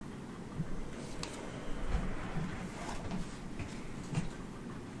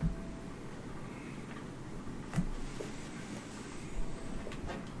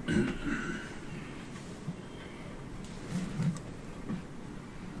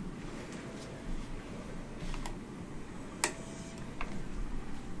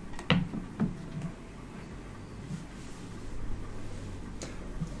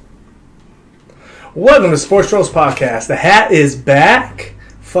Welcome to Sports Trolls Podcast. The hat is back.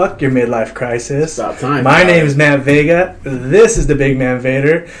 Fuck your midlife crisis. About time. My name is Matt Vega. This is the Big Man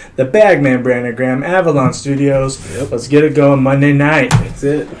Vader. The Bagman Brandon Graham, Avalon Studios. Yep. Let's get it going Monday night. That's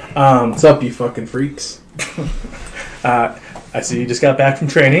it. What's up, you fucking freaks? I see you just got back from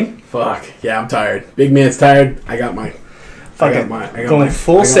training. Fuck. Yeah, I'm tired. Big man's tired. I got my... Going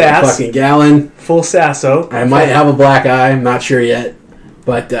full sass. Fucking gallon. Full sasso. I might have a black eye. I'm not sure yet.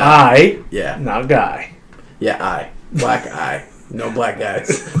 But... Yeah. Not a guy. Yeah, eye. Black eye. No black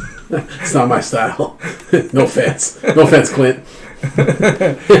guys. It's not my style. No offense. No offense, Clint.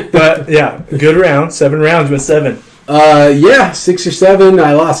 But, yeah. Good round. 7 rounds with 7. Yeah, 6 or 7.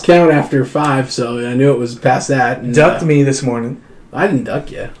 I lost count after 5, so I knew it was past that. And, Ducked me this morning. I didn't duck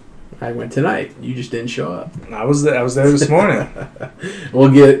you. I went tonight. You just didn't show up. I was there this morning.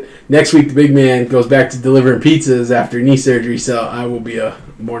 We'll get... Next week, the big man goes back to delivering pizzas after knee surgery, so I will be a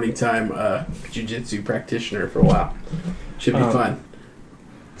morning time jiu-jitsu practitioner for a while. Should be fun.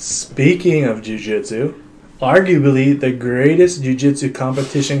 Speaking of jiu-jitsu, arguably the greatest jiu-jitsu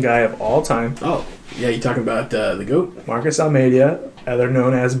competition guy of all time. Oh, yeah, you talking about the GOAT? Marcus Almeida, other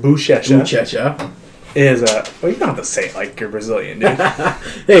known as Buchecha. Buchecha. Is a... Well, you don't have to say it like you're Brazilian, dude.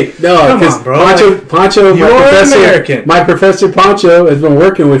 Hey, no, because Pancho, American. My professor Pancho has been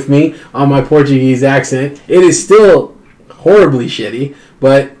working with me on my Portuguese accent. It is still horribly shitty,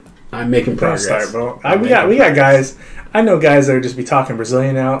 but I'm making progress. Don't start, bro. We got guys... I know guys that would just be talking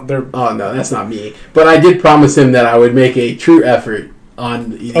Brazilian now. Oh, no, that's not me. But I did promise him that I would make a true effort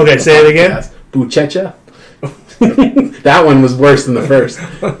on eating. Okay, say it again. Buchecha. That one was worse than the first.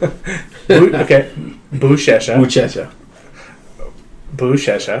 Okay. Buchecha.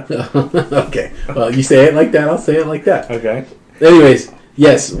 Okay. Well, you say it like that, I'll say it like that. Okay. Anyways,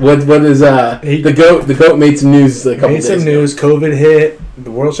 yes. What is the GOAT? The GOAT made some news a couple days ago. Made some news. COVID hit. The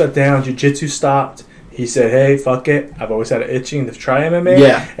world shut down. Jiu-jitsu stopped. He said, "Hey, fuck it. I've always had an itching to try MMA.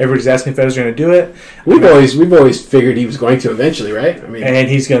 Yeah. Everybody's asking if I was going to do it. We've always figured he was going to eventually, right? I mean, and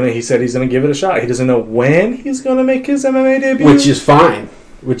he said he's gonna give it a shot. He doesn't know when he's gonna make his MMA debut, which is fine,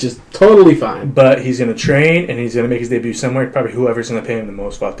 which is totally fine. But he's gonna train and he's gonna make his debut somewhere. Probably whoever's gonna pay him the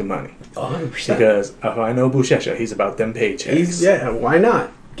most fucking money. 100%. Because if I know Buchecha, he's about them paychecks. Yeah, why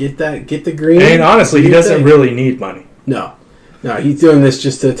not get the green? And honestly, he doesn't really need money. No, he's doing this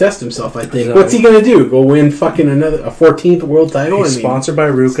just to test himself, I think. Exactly. What's he going to do? Go win fucking a 14th world title? He's sponsored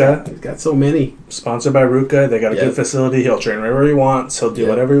by Ruka. He's got so many. Sponsored by Ruka. They got a good facility. He'll train wherever he wants. He'll do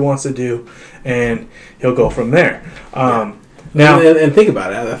whatever he wants to do. And he'll go from there. Now, and think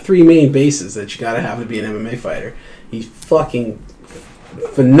about it. The 3 main bases that you got to have to be an MMA fighter. He's fucking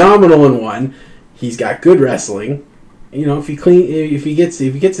phenomenal in one. He's got good wrestling. You know, if he gets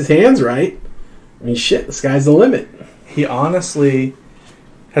his hands right, I mean, shit, the sky's the limit. He honestly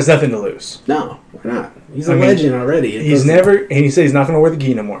has nothing to lose. No, we're not. He's a legend already. And he said he's not going to wear the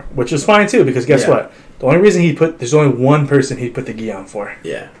gi no more, which is fine too, because guess what? The only reason there's only one person he put the gi on for.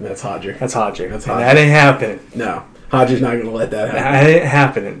 Yeah, that's Hodger. And that ain't happening. No, Hodger's not going to let that happen. That ain't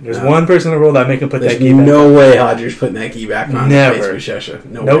happening. There's one person in the world that make him put that gi back on. No way Hodger's putting that gi back on. Never.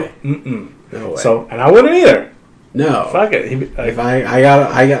 No way. No way. So, and I wouldn't either. No. Fuck it. If I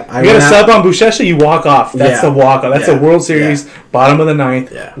got a sub on Buchecha, you walk off. That's the walk off. That's a World Series, bottom of the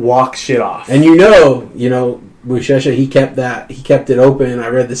 9th, walk shit off. And you know, Buchecha, he kept it open. I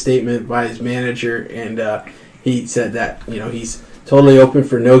read the statement by his manager, and he said that, he's totally open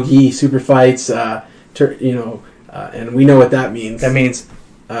for no-gi super fights, and we know what that means. That means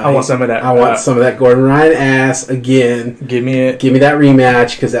I want some of that. I want some of that Gordon Ryan ass again. Give me it. Give me that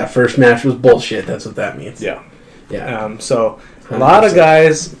rematch, because that first match was bullshit. That's what that means. Yeah. So a lot of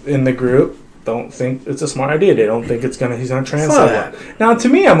guys in the group don't think it's a smart idea. They don't think he's gonna translate that. Now, to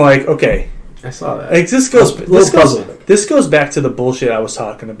me, I'm like, okay. I saw that. Like, this goes back to the bullshit I was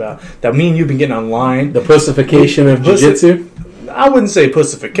talking about. That me and you've been getting online. The pussification of jiu-jitsu? I wouldn't say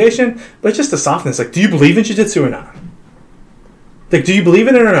pussification, but just the softness. Like, do you believe in jiu-jitsu or not? Like, do you believe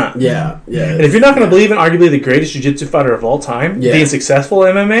in it or not? Yeah. And if you're not going to believe in arguably the greatest jiu-jitsu fighter of all time, being successful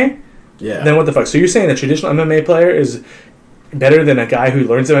in MMA, then what the fuck? So you're saying a traditional MMA player is better than a guy who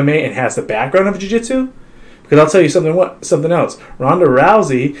learns MMA and has the background of jiu-jitsu? Because I'll tell you something else. Ronda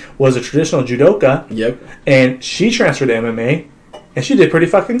Rousey was a traditional judoka. Yep. And she transferred to MMA, and she did pretty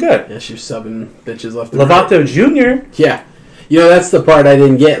fucking good. Yeah, she was subbing bitches left and Lovato Jr. Yeah. That's the part I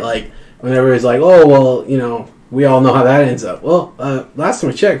didn't get. Like, whenever it's like, oh, well, we all know how that ends up. Well, last time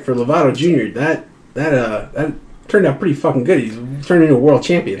I checked for Lovato Jr., that turned out pretty fucking good. He's turned into a world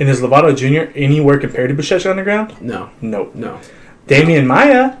champion. And is Lovato Jr. anywhere compared to Buchecha on the ground? No. Damian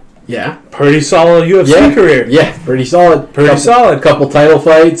Maia. Yeah. Pretty solid UFC career. Yeah, pretty solid. Solid. Couple title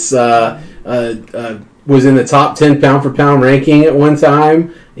fights. was in the top 10 pound for pound ranking at one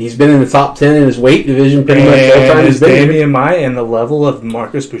time. He's been in the top 10 in his weight division pretty much all the time. Is Damian Maia in the level of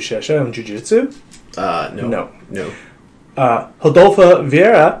Marcus Buchecha in Jiu-Jitsu? No. Rodolfo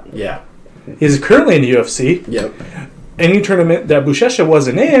Vieira. Yeah. He's currently in the UFC. Yep. Any tournament that Buchecha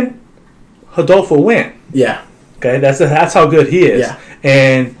wasn't in, Rodolfo went. Yeah. Okay, that's how good he is. Yeah.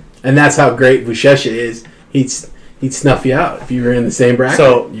 And that's how great Buchecha is. He'd snuff you out if you were in the same bracket.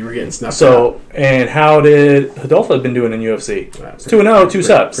 So you were getting snuffed out. And how did Rodolfo have been doing in UFC? 2-0, 2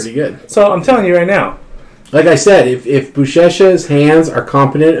 subs. Pretty good. So I'm telling you right now. Like I said, if Buchecha's hands are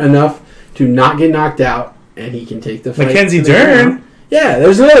competent enough to not get knocked out, and he can take the fight. Mackenzie Dern. Yeah,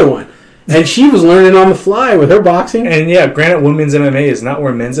 there's another one. And she was learning on the fly with her boxing. And yeah, granted, women's MMA is not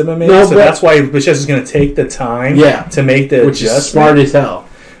where men's MMA is, so that's why Buchecha's going to take the time to make the which adjustment. Is smart as hell.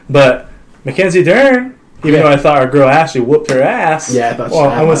 But Mackenzie Dern, even though I thought our girl Ashley whooped her ass. Yeah, I thought. Well,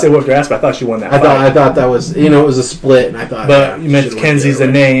 I wouldn't say whooped her ass, but I thought she won that fight. I thought that was, it was a split, and I thought. But you mentioned Mackenzie's the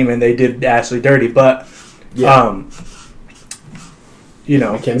name, and they did Ashley dirty. But,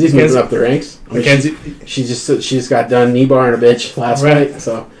 Mackenzie's moving up the ranks. Mackenzie, she just got done knee barring a bitch last night.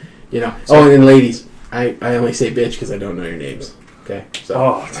 So, Oh, and ladies, I only say bitch because I don't know your names. Okay, so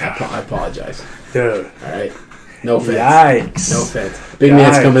I apologize. Dude, all right, no offense. Yikes! No offense. Big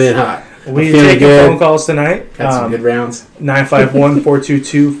man's coming in hot. We taking phone calls tonight. Got some good rounds.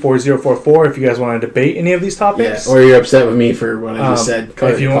 951-422-4044 if you guys want to debate any of these topics. Yeah, or you're upset with me for what I just said.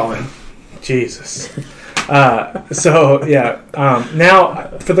 If you want. Jesus. Now,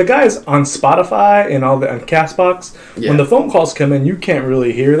 for the guys on Spotify and on CastBox, when the phone calls come in, you can't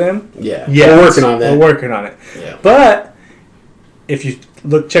really hear them. Yeah. We're working on that. We're working on it. Yeah. But if you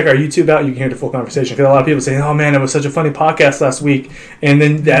check our YouTube out, you can hear the full conversation. Because a lot of people say, oh man, it was such a funny podcast last week. And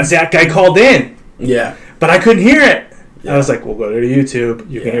then that Zach guy called in. Yeah. But I couldn't hear it. Yeah. I was like, well, go to YouTube.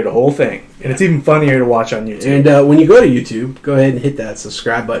 You can hear the whole thing. And it's even funnier to watch on YouTube. And when you go to YouTube, go ahead and hit that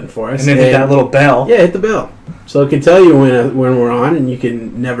subscribe button for us. And then hit that little bell. Yeah, hit the bell. So it can tell you when we're on, and you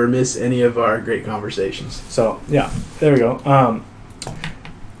can never miss any of our great conversations. So, yeah, there we go.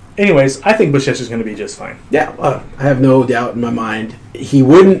 Anyways, I think Buchecha is going to be just fine. Yeah, I have no doubt in my mind. He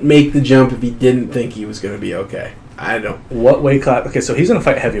wouldn't make the jump if he didn't think he was going to be okay. I don't. What weight class? Okay, so he's going to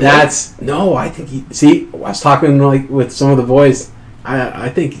fight heavyweight. I think he. See, I was talking with some of the boys. I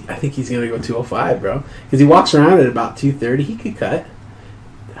think he's going to go 205, bro. Because he walks around at about 230. He could cut.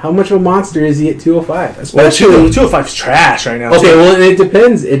 How much of a monster is he at 205? Especially 205 is trash right now. Okay, well, it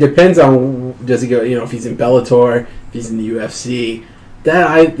depends. It depends on does he go? If he's in Bellator, if he's in the UFC.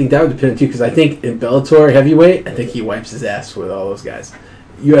 I think that would depend too. Because I think in Bellator heavyweight, I think he wipes his ass with all those guys.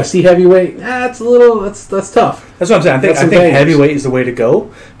 UFC heavyweight, that's tough. That's what I'm saying. I think heavyweight is the way to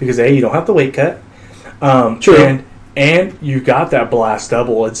go because you don't have the weight cut. True. And you got that blast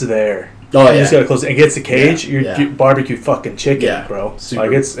double. It's there. Oh, you just gotta close it. It gets the cage. You barbecue fucking chicken, bro.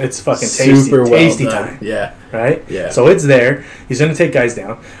 Like it's fucking tasty, tasty time. Yeah. Right. Yeah. So it's there. He's gonna take guys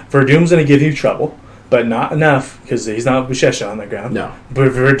down. Verdum's gonna give you trouble, but not enough because he's not Buchecha on the ground. No.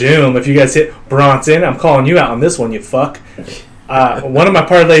 But Verdum, if you guys hit Bronson, I'm calling you out on this one, you fuck. One of my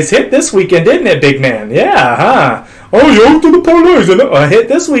parlays hit this weekend, didn't it, big man? Yeah, huh? Oh, you hooked to the parlays. Hit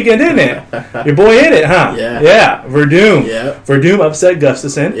this weekend, didn't it? Your boy hit it, huh? Yeah. Yeah, Verdum. Yeah. Verdum upset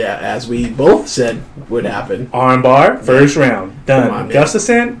Gustafsson. Yeah, as we both said would happen. Armbar, first round. Done. Come on,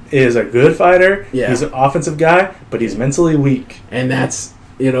 Gustafsson is a good fighter. Yeah. He's an offensive guy, but he's mentally weak. And that's,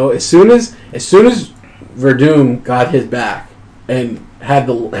 as soon as Verdum got his back and had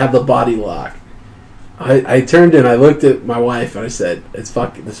the body lock, I turned and I looked at my wife and I said,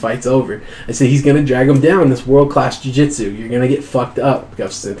 this fight's over. I said, he's going to drag him down this world-class jiu-jitsu. You're going to get fucked up,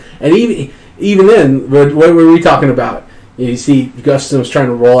 Gustafsson. And even then, what were we talking about? You see Gustafsson was trying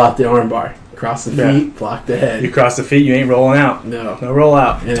to roll out the armbar. Cross the feet, block the head. You cross the feet, you ain't rolling out. No roll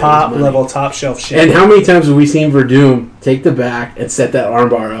out. And top level, top shelf shit. And how many times have we seen Verdum take the back and set that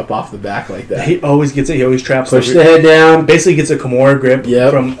armbar up off the back like that? He always gets it. He always traps. Push the head down. Basically gets a Kimura grip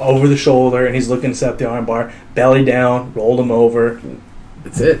from over the shoulder, and he's looking to set up the armbar. Belly down, rolled him over.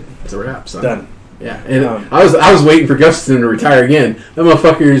 That's it. It's a wrap, son. Done. Yeah. And I was waiting for Gustafsson to retire again. That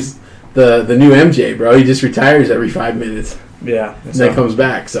motherfucker's the new MJ, bro. He just retires every 5 minutes. Yeah. And then comes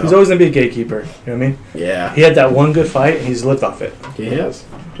back. So he's always going to be a gatekeeper. You know what I mean? Yeah. He had that one good fight, and he's lived off it. He has.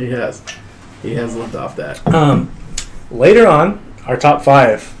 He has lived off that. Later on, our top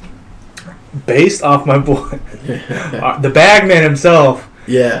 5, based off my boy, the Bagman himself.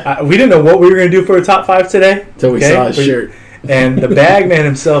 Yeah. We didn't know what we were going to do for a top 5 today. Until we saw his shirt. And the Bagman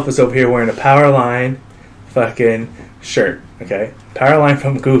himself is over here wearing a Powerline fucking shirt. Okay? Powerline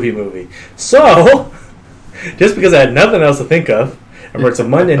from Goofy Movie. So... just because I had nothing else to think of, and it's a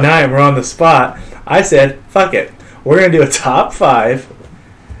Monday night and we're on the spot, I said, fuck it. We're going to do a top 5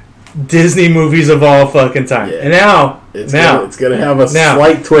 Disney movies of all fucking time. Yeah. And now it's going to have a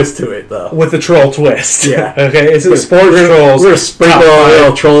slight twist to it, though. With the troll twist. Yeah. Okay? It's a sports trolls. We're going to sprinkle a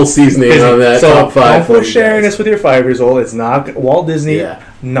little troll seasoning on that top 5. Don't sharing this with your 5-year-old. It's not Walt Disney. Yeah.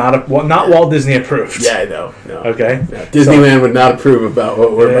 Not Walt Disney approved. Yeah, I know. No. Okay? Yeah. Disneyland would not approve about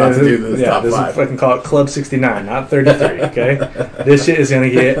what we're about to do to this top 5. This is fucking call it Club 69, not 33, okay? This shit is going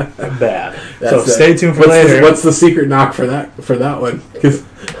to get bad. So stay tuned for later. What's the secret knock for that one?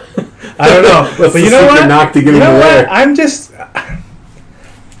 I don't know. But you know what? Knock to get him there? I'm just...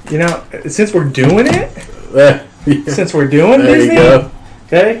 since we're doing it... Since we're doing there Disney... You go.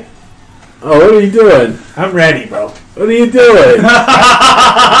 Okay? Oh, what are you doing? I'm ready, bro. What are you doing? I'm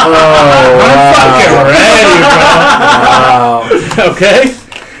fucking ready, bro. Wow. Okay?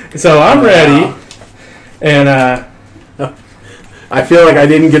 So I'm ready. And, I feel like I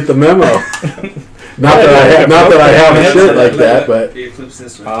didn't get the memo. Not that I have a shirt like that, but... He flips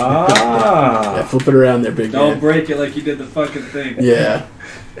this one. Yeah, flip it around there, big man. Don't break it like you did the fucking thing. Yeah.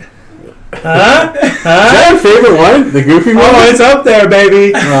 Huh? Is that your favorite one? The Goofy movie? Oh, it's up there,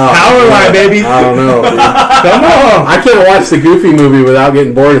 baby. Powerline, baby. I don't know. Dude. Come on. I can't watch the Goofy movie without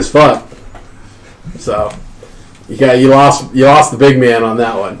getting bored as fuck. So, you lost the big man on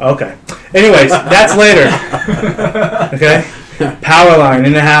that one. Okay. Anyways, that's later. Okay? Powerline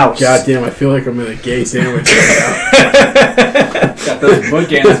in the house. God damn, I feel like I'm in a gay sandwich right now. Got those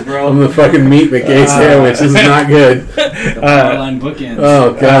bookends, bro. I'm the fucking meat McGay sandwich. This is not good. The Powerline bookends.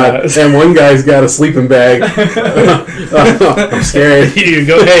 Oh, God. And one guy's got a sleeping bag. I'm scared. You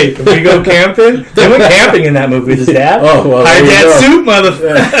go, hey, can we go camping? They went camping in that movie, his dad. Oh, well, high dad soup,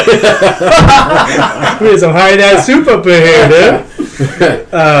 motherfucker. We had some high dad soup up in here, dude.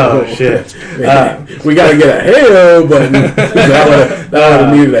 Oh, shit. We got to get a hey-o button. That would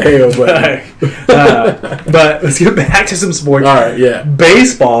have needed a hey-o button. But let's get back to some sports. All right, yeah.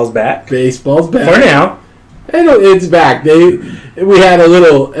 Baseball's back. For now. It's back. We had a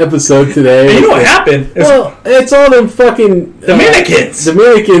little episode today. And you know what happened? It's all them fucking... Dominicans.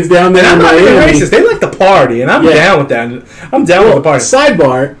 Dominicans down there in Miami. And I'm not racist. They like the party, and I'm down with that. I'm down with the party.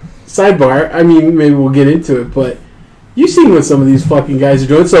 Sidebar, I mean, maybe we'll get into it, but you've seen what some of these fucking guys are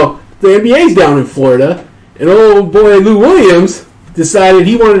doing. So, the NBA's down in Florida, and old boy Lou Williams decided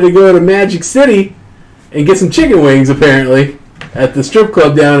he wanted to go to Magic City and get some chicken wings, apparently, at the strip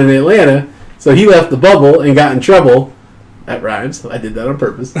club down in Atlanta. So he left the bubble and got in trouble. That rhymes. I did that on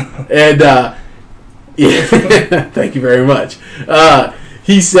purpose. And, yeah, thank you very much.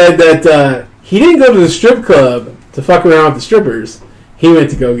 He said that he didn't go to the strip club to fuck around with the strippers. He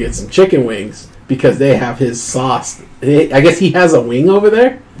went to go get some chicken wings because they have his sauce. I guess he has a wing over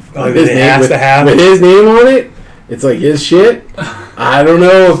there. With his name on it. It's like his shit. I don't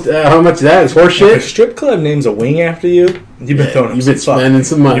know how much of that is horse shit. If a strip club names a wing after you, you've been spending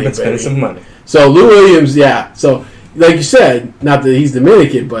some money. You've been spending some money. So Lou Williams, yeah. So like you said, not that he's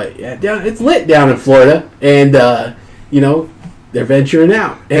Dominican, but yeah, it's lit down in Florida, and they're venturing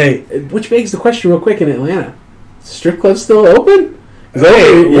out. Hey, which begs the question, real quick, in Atlanta, is the strip club still open?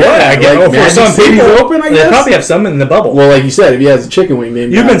 I guess. Some cities open, I guess. They probably have some in the bubble. Well, like you said, if he has a chicken wing,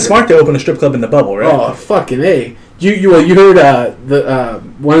 maybe. You've been smart to open a strip club in the bubble, right? Oh, fucking A. You heard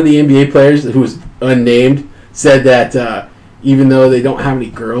one of the NBA players who was unnamed said that even though they don't have any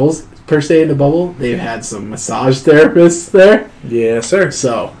girls per se in the bubble, they've had some massage therapists there. Yes, sir.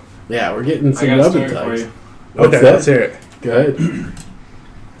 So, yeah, we're getting some love and tugs. Okay, let's hear it. Good.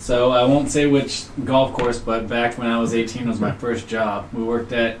 So I won't say which golf course, but back when I was 18, it was my first job. We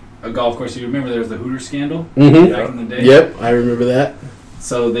worked at a golf course. You remember there was the Hooters scandal back in the day? Yep, I remember that.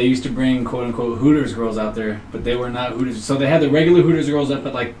 So they used to bring quote-unquote Hooters girls out there, but they were not Hooters. So they had the regular Hooters girls up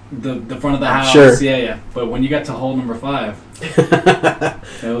at like the front of the house. Sure. Yeah. But when you got to hole number 5,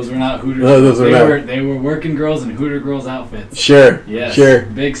 those were not Hooters. No, those they were working girls in Hooter girls outfits. Sure. Yes. Sure.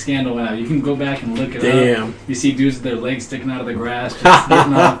 Big scandal went out. You can go back and look it up. Damn. You see dudes with their legs sticking out of the grass, just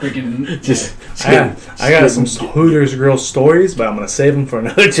getting all freaking. I got some Hooters girl stories, but I'm gonna save them for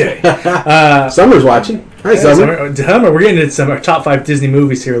another day. Summer's watching. Hi, Summer. We're getting into some top 5 Disney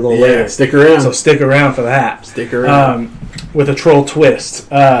movies here a little later. Stick around. So stick around for that. Stick around. With a troll twist.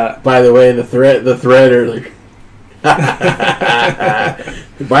 By the way, the thread earlier.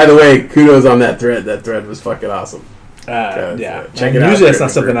 By the way, kudos on that thread. That thread was fucking awesome. Yeah. Check it out. Usually that's not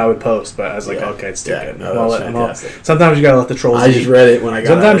something I would post, but I was like, okay, it's too good. No, sometimes you gotta let the trolls eat. I just read it when I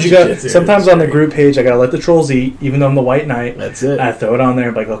got Sometimes on the group page, I gotta let the trolls eat, even though I'm the white knight. That's it. I throw it on there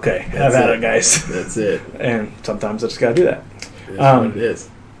and be like, okay, I've had it, guys. That's it. And sometimes I just gotta do that. That's what it is.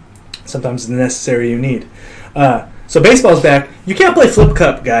 Sometimes it's necessary you need. So baseball's back. You can't play flip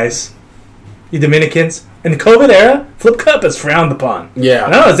cup, guys. You Dominicans. In the COVID era, flip cup is frowned upon. Yeah.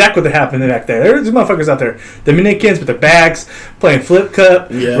 I don't know exactly what happened back there. There's motherfuckers out there. Dominicans with their bags, playing flip cup,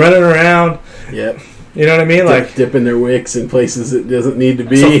 running around. Yep. You know what I mean? Like dipping their wicks in places it doesn't need to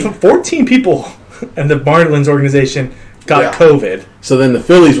be. So 14 people in the Marlins organization got COVID. So then the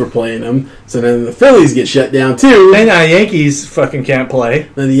Phillies were playing them. So then the Phillies get shut down too. And now Yankees fucking can't play.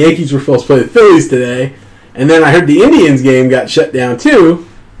 Then the Yankees were supposed to play the Phillies today. And then I heard the Indians game got shut down too.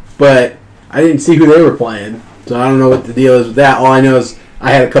 But I didn't see who they were playing. So I don't know what the deal is with that. All I know is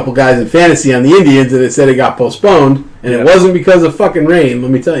I had a couple guys in fantasy on the Indians and it said it got postponed. And it wasn't because of fucking rain, let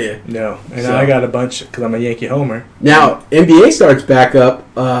me tell you. No. And I got a bunch because I'm a Yankee homer. Now, NBA starts back up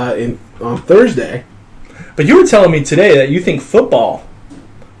on Thursday. But you were telling me today that you think football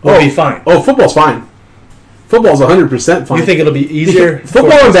will be fine. Oh, football's fine. Football's 100% fine. You think it'll be easier?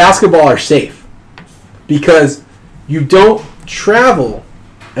 Football and basketball are safe because you don't travel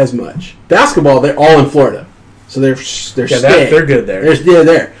as much. Basketball, they're all in Florida, so they're staying. They're good there. They're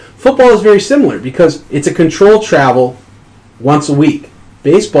there. Football is very similar because it's a controlled travel once a week.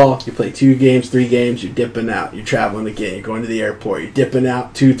 Baseball, you play 2 games, 3 games, you're dipping out. You're traveling again. You're going to the airport. You're dipping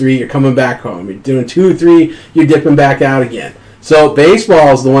out 2, 3. You're coming back home. You're doing 2, 3. You're dipping back out again. So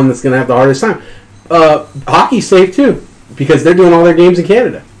baseball is the one that's going to have the hardest time. Hockey's safe too because they're doing all their games in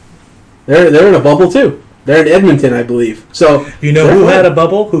Canada. They're in a bubble too. They're in Edmonton, I believe. So you know who had a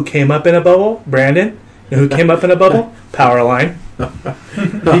bubble? Who came up in a bubble? Brandon. You know who came up in a bubble? Powerline.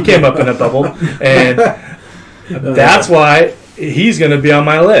 He came up in a bubble, and that's why he's going to be on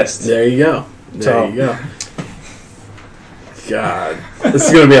my list. There you go. There you go. God, this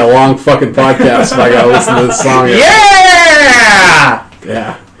is going to be a long fucking podcast if I got to listen to this song.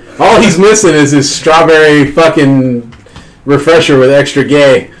 Yeah. All he's missing is his strawberry fucking refresher with extra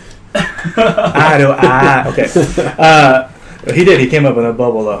gay. Okay. He did. He came up in a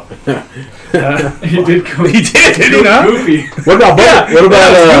bubble though. He did. Did you know? Goofy. What about Bubble?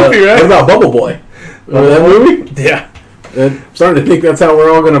 Goofy, right? What about Bubble Boy? Remember that movie? Yeah. I'm starting to think that's how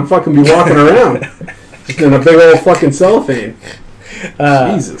we're all going to fucking be walking around, just in a big old fucking cellophane.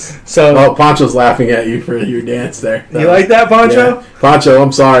 Jesus. So, Poncho's laughing at you for your dance there. You like that, Poncho? Yeah. Poncho,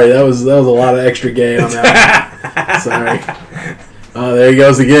 I'm sorry. That was a lot of extra gay on that one. Sorry. Oh, there he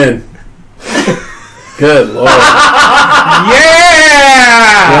goes again. Good Lord.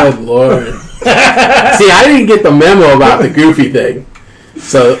 Yeah! Good Lord. See, I didn't get the memo about the Goofy thing.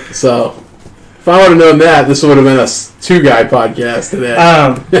 So if I would have known that, this would have been a 2-guy podcast today.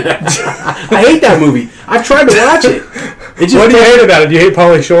 I hate that movie. I've tried to watch it. What do you hate about it? Do you hate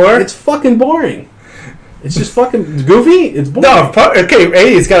Pauly Shore? It's fucking boring. It's just fucking Goofy. It's boring. No, okay,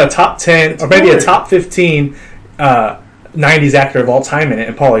 it's got a top 10 or maybe a top 15 90s actor of all time in it,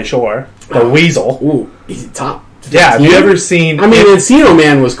 and Pauly Shore, the Weasel. Ooh, he's top 15? Yeah, have you ever seen... I mean, Encino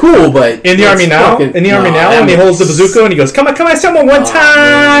Man was cool, but... In the Army Now? And he holds the bazooka and he goes, come on, someone one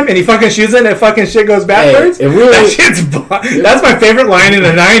time! Man. And he fucking shoots it and fucking shit goes backwards. Hey, really, that shit's... That's my favorite line in the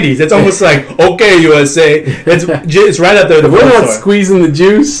 90s. It's almost like, okay, USA. It's right up there. We're not squeezing the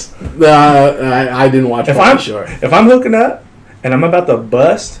juice. I didn't watch Pauly Shore. If I'm hooking up and I'm about to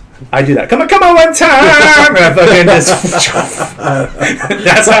bust... I do that. Come on, one time, and I fucking just.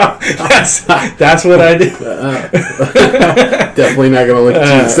 That's what I do. Definitely not gonna look at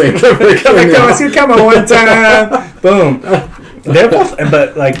you the same. Come on, one time, boom. They're both,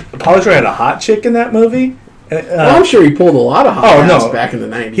 but like Pauly Shore had a hot chick in that movie. Well, I'm sure he pulled a lot of hot back in the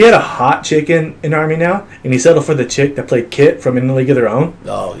 90s. He had a hot chick in Army Now, and he settled for the chick that played Kit from In the League of Their Own.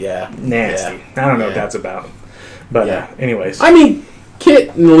 Oh yeah, nasty. Yeah. I don't know what that's about, but anyways, I mean. Kit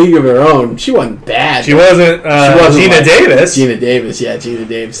in the League of Her Own, she wasn't bad. She wasn't Gina Davis. Gina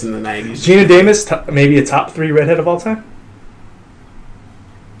Davis in the 90s. Gina Davis, maybe a top 3 redhead of all time?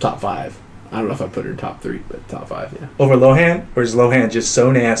 Top 5. I don't know if I put her in top 3, but top 5, yeah. Over Lohan? Or is Lohan just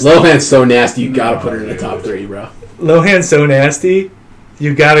so nasty? Lohan's so nasty, you gotta put her in the top 3, bro. Lohan's so nasty,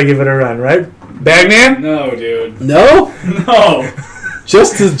 you gotta give it a run, right? Bagman? No, dude. No? No.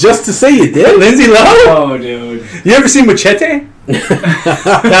 Just to say you did? Lindsay Lohan? Oh, dude. You ever seen Machete?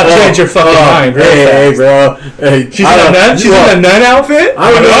 That'll change your fucking mind. Hey, bro. Hey, she's in a nun outfit?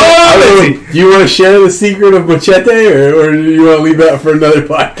 Do you want to share the secret of Machete, or do you want to leave that for another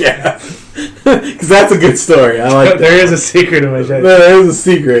podcast? Because that's a good story. I like that. There is a secret of Machete. No, there is a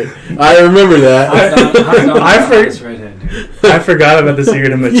secret. I remember that. I forgot about the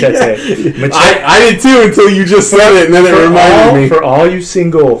secret of Machete. Yeah. I did too until you just said it, and then it reminded me. For all you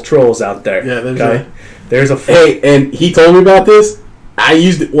single trolls out there. Yeah, there's a... Hey, and he told me about this. I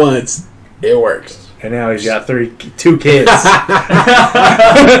used it once. It works. And now he's got 2 kids.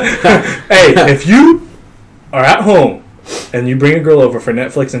 Hey, if you are at home and you bring a girl over for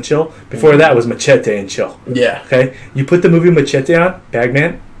Netflix and chill, before that was Machete and chill. Yeah. Okay? You put the movie Machete on,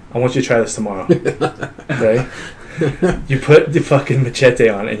 Bagman, I want you to try this tomorrow. Okay? You put the fucking Machete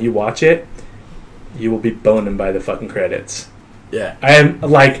on and you watch it, you will be boning by the fucking credits. Yeah. I am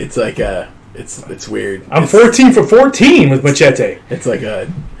like... It's like it's weird. I'm 14 for 14 with Machete. It's like I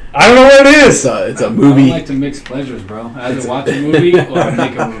don't know what it is. It's a movie. I like to mix pleasures, bro. I either watch a movie or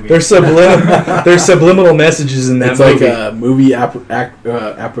make a movie. There's subliminal messages in that movie. It's like a movie aphrodisiac.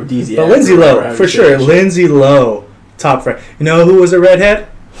 But Lindsay Lohan, for sure. Lindsay Lohan, top friend. You know who was a redhead?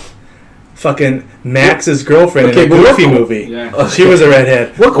 Fucking Max's girlfriend in a Goofy movie. Yeah. Okay. She was a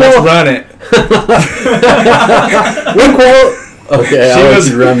redhead. Let's run it. Okay,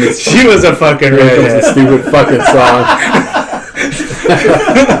 she was a fucking redhead. It's a stupid fucking song.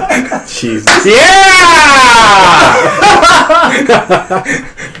 Jesus. Fucking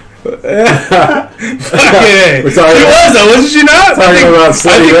she was though, wasn't she not? I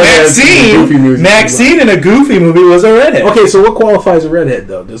think Maxine in a Goofy movie was a redhead. Okay, so what qualifies a redhead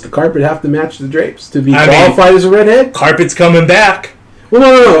though? Does the carpet have to match the drapes to be qualified as a redhead? Carpet's coming back. Well,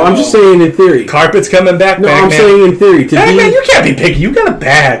 no. I'm just saying in theory. Carpet's coming back. No, I'm saying in theory. Man, you can't be picky. You got a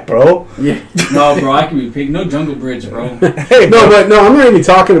bag, bro. Yeah. No, bro, I can be picky. No Jungle Bridge, bro. Hey, no, but no, I'm not even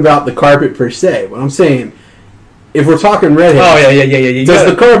talking about the carpet per se. What I'm saying, if we're talking redhead, yeah. Does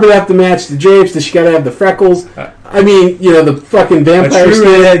the carpet have to match the drapes? Does she got to have the freckles? I mean, the fucking vampire. A true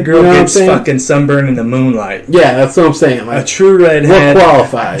redhead girl gets fucking sunburned in the moonlight. Yeah, that's what I'm saying. Like, a true redhead what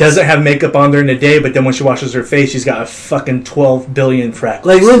qualifies? Doesn't have makeup on during the day, but then when she washes her face, she's got a fucking 12 billion freckles.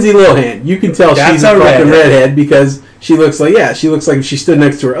 Like Lindsay Lohan, you can tell she's a fucking redhead because she looks like if she stood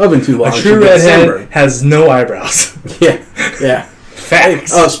next to her oven too long. A true redhead has no eyebrows. Yeah.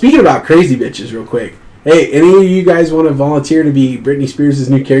 Facts. Oh, speaking about crazy bitches, real quick. Hey, any of you guys want to volunteer to be Britney Spears'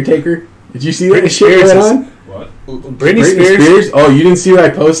 new caretaker? Did you see that shit going on? What? Britney Spears? Oh, you didn't see what I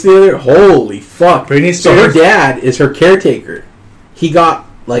posted the other? Holy fuck. Britney Spears. So her dad is her caretaker. He got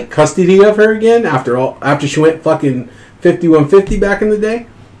like custody of her again after she went fucking 5150 back in the day.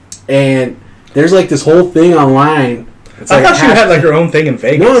 And there's like this whole thing online. I thought she had like her own thing in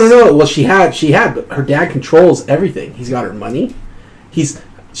Vegas. No. Well, she had, but her dad controls everything. He's got her money.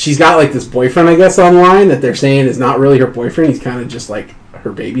 She's got like this boyfriend, I guess, online that they're saying is not really her boyfriend. He's kind of just like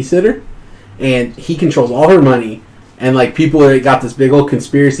her babysitter. And he controls all her money. And like people got this big old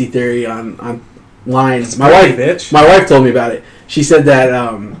conspiracy theory on lines. My wife told me about it. She said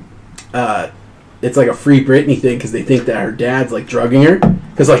that it's like a free Britney thing because they think that her dad's like drugging her.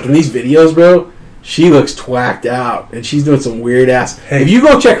 Because like in these videos, bro, she looks twacked out and she's doing some weird ass. Hey. If you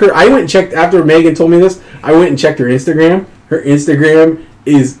go check her, I went and checked after Megan told me this. I went and checked her Instagram. Her Instagram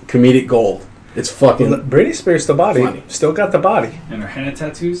is comedic gold. It's fucking. Well, Britney Spears, the body, funny. Still got the body. And her henna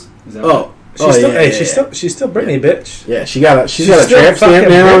tattoos. Is that She's still Britney, bitch. Yeah, she's got a tramp stamp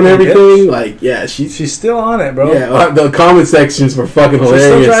now and everything. Bitch. Like, yeah, she's still on it, bro. Yeah, the comment sections were fucking hilarious. She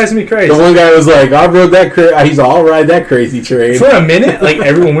still drives me crazy. The one guy was like, "I rode that. He's all ride that crazy train." For a minute, like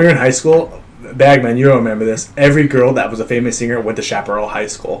when we were in high school, Bagman, you don't remember this. Every girl that was a famous singer went to Chaparral High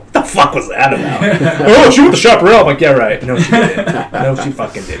School. What the fuck was that about? Oh, she went to Chaparral. I'm like, yeah, right. No, she didn't. No, she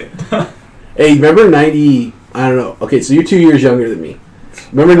fucking didn't. Hey, remember 90? I don't know. Okay, so you're 2 years younger than me.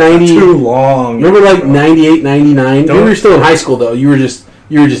 Remember 90? Too long. Remember like 98, 99? You were still in high school though. You were just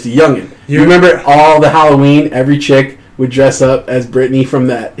a youngin'. You remember all the Halloween? Every chick would dress up as Britney from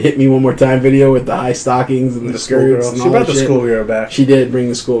that "Hit Me One More Time" video with the high stockings and the skirts. And she brought the schoolgirl back. She did bring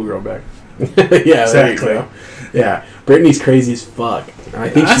the schoolgirl back. Yeah, exactly. Yeah, Britney's crazy as fuck. I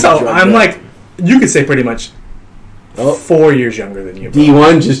think that's how I'm like. You could say pretty much. 4 years younger than you. Bro.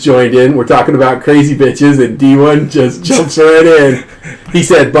 D1 just joined in. We're talking about crazy bitches, and D1 just jumps right in. He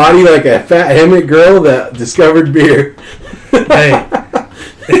said, "Body like a fat hammock girl that discovered beer." Hey,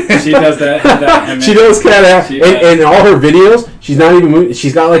 she does that. She does kind of, and in all her videos, she's not even moving.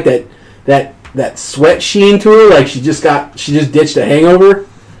 She's got like that sweat sheen to her. Like she just ditched a hangover.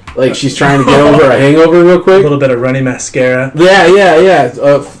 Like she's trying to get over a hangover real quick. A little bit of runny mascara. Yeah.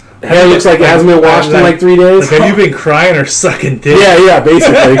 Hair looks like it hasn't been washed in like 3 days. Like, have you been crying or sucking dick? Yeah,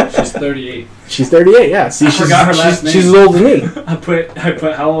 basically. She's 38. She's 38, yeah. See, I forgot her last name. She's as old as me. I put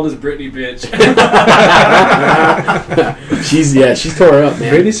how old is Britney, bitch? She's tore up,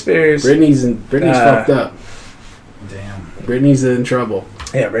 man. Britney Spears. Britney's fucked up. Damn. Britney's in trouble.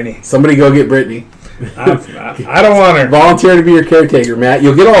 Yeah, Britney. Somebody go get Britney. I don't want her. Volunteer to be your caretaker, Matt.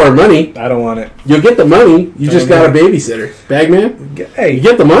 You'll get all her money. I don't want it. You'll get the money. You just got a babysitter. Bagman? Hey. You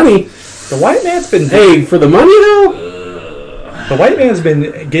get the money. The white man's been... Hey, for the money, though? The white man's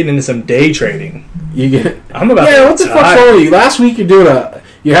been getting into some day trading. You get... I'm about what the fuck's wrong with you? Last week you're doing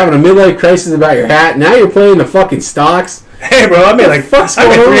You're having a midlife crisis about your hat. Now you're playing the fucking stocks. Hey, bro, I made like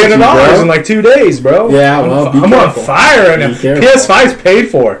 $300 in like 2 days, bro. Yeah, well, I'm on fire, and PS5's paid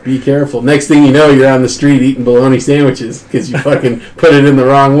for. Be careful. Next thing you know, you're on the street eating bologna sandwiches because you fucking put it in the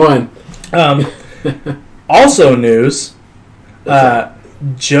wrong one. Also news,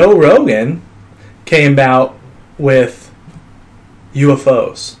 Joe Rogan came out with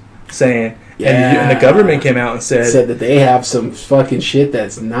UFOs, saying, and the government came out and said that they have some fucking shit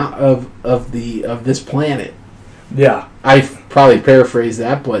that's not of this planet. Yeah. I probably paraphrased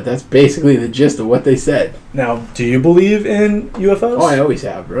that, but that's basically the gist of what they said. Now, do you believe in UFOs? Oh, I always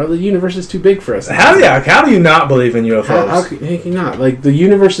have, bro. The universe is too big for us. How do you not believe in UFOs? How can you not? Like, the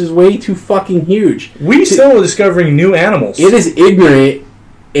universe is way too fucking huge. We still are discovering new animals. It is ignorant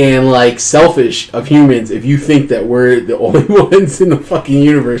and, like, selfish of humans if you think that we're the only ones in the fucking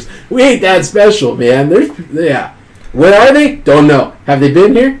universe. We ain't that special, man. Where are they? Don't know. Have they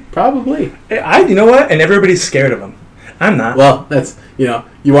been here? Probably. You know what? And everybody's scared of them. I'm not. Well, that's, you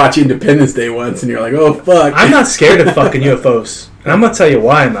watch Independence Day once and you're like, oh, fuck. I'm not scared of fucking UFOs. And I'm going to tell you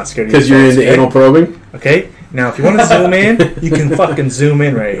why I'm not scared of UFOs. Because you're into anal probing? Okay? Now, if you want to zoom in, you can fucking zoom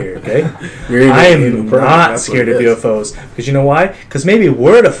in right here, okay? I am not scared of UFOs. Because you know why? Because maybe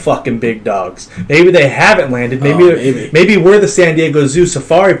we're the fucking big dogs. Maybe they haven't landed. Maybe we're the San Diego Zoo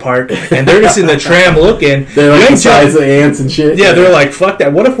Safari Park, and they're just in the tram looking. They're like the size of ants and shit. Yeah, they're like, fuck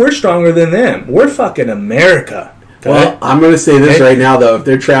that. What if we're stronger than them? We're fucking America. Okay? Well, I'm going to say this right now, though. If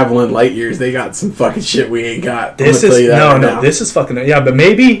they're traveling light years, they got some fucking shit we ain't got. This is fucking... Yeah, but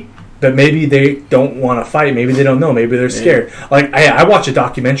maybe they don't want to fight. Maybe they don't know. Maybe they're scared. Like, I watch a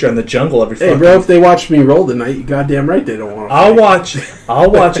documentary on the jungle every fucking... Hey, bro, if they watch me roll tonight, you goddamn right they don't want to fight. I'll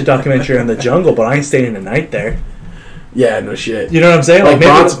watch a documentary on the jungle, but I ain't staying the night there. Yeah, no shit. You know what I'm saying? Like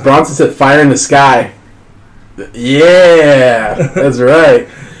Bronson said, fire in the sky. Yeah, that's right.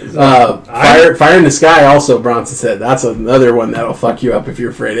 Fire in the Sky also, Bronson said. That's another one that'll fuck you up if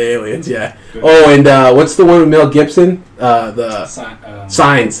you're afraid of aliens, yeah. Oh, and what's the one with Mel Gibson?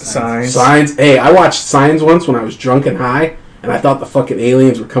 Signs. Signs. Hey, I watched Signs once when I was drunk and high, and I thought the fucking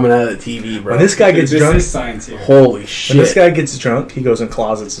aliens were coming out of the TV, bro. When this guy gets drunk... Holy shit. When this guy gets drunk, he goes in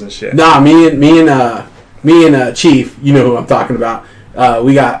closets and shit. Nah, me and Chief, you know who I'm talking about,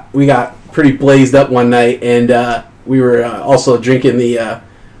 we got pretty blazed up one night, and we were also drinking the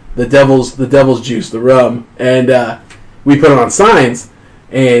devil's juice, the rum, and we put on Signs,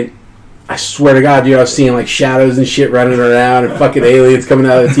 and I swear to God, dude, I was seeing like shadows and shit running around and fucking aliens coming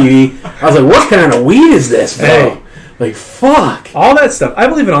out of the TV. I was like, what kind of weed is this, bro? Hey, like, fuck. All that stuff. I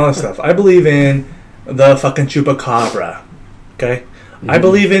believe in all that stuff. I believe in the fucking chupacabra. Okay? Mm-hmm. I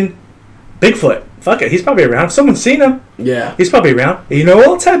believe in Bigfoot. Fuck it. He's probably around. Someone's seen him. Yeah. He's probably around. You know who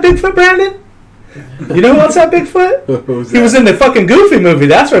else had Bigfoot, Brandon? You know who else had Bigfoot? He was in the fucking Goofy movie.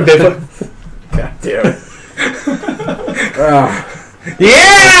 That's where Bigfoot... God damn it. Yeah!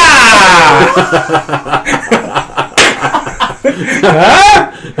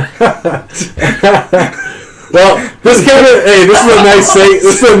 Well, this is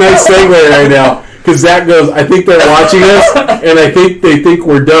a nice segue right now, because Zach goes, I think they're watching us, and I think they think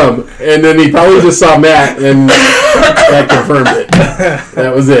we're dumb, and then he probably just saw Matt, and that confirmed it.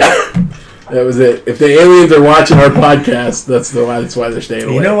 That was it. If the aliens are watching our podcast, that's why they're staying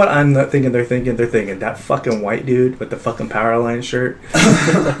away. You know what I'm not thinking? They're thinking that fucking white dude with the fucking Powerline shirt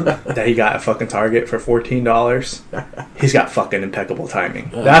that he got at fucking Target for $14. He's got fucking impeccable timing.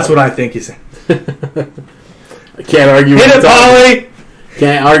 That's what I think he's. I can't argue with the timing. Polly!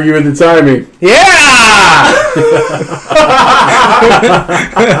 Can't argue with the timing. Yeah!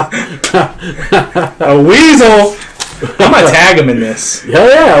 A weasel. I'm gonna tag him in this. Hell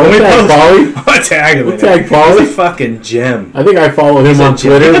yeah, we'll tag Polly. I'm gonna tag him. We'll tag Polly. He's a fucking gem. I think I follow him on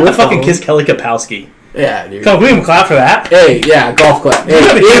Twitter. We have to fucking kiss Kelly Kapowski. Yeah, dude. Come on, we can clap for that. Hey, yeah, golf clap. Hey,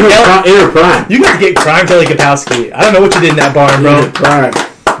 inner prime. You got to get prime Kelly Kapowski. I don't know what you did in that barn, bro.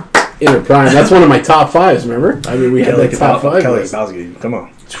 Inner prime. That's one of my top fives, remember? I mean, we had like top five. Kelly Kapowski, come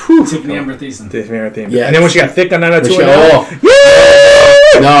on. Tiffany Amber Thiessen. Yeah. And then when she got thick on 902.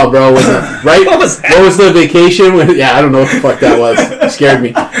 No, bro. What was the vacation? Yeah, I don't know what the fuck that was. It scared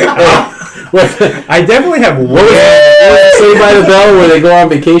me. I definitely have Saved by the Bell, where they go on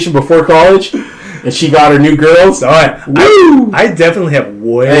vacation before college, and she got her new girls. I definitely have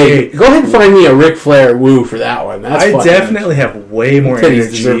Hey, go ahead and find me a Ric Flair woo for that one. I definitely have way more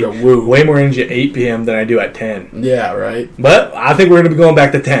energy. Way more energy at 8 p.m. than I do at 10. Yeah, right. But I think we're going to be going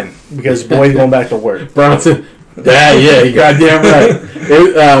back to 10 because boy's going back to work. Bronson. Yeah, you goddamn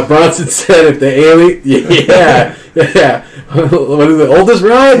right. Bronson said if the alien... Yeah. What is it? Oldest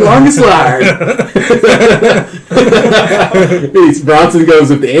ride, longest line. Bronson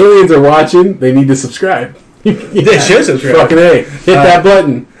goes, if the aliens are watching, they need to subscribe. They should subscribe. Fucking A. Hit that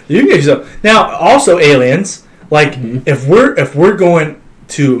button. You can get yourself. Now, also aliens, like, if we're going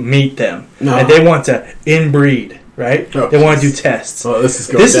to meet them, and they want to inbreed, right? They want to do tests. Oh, this is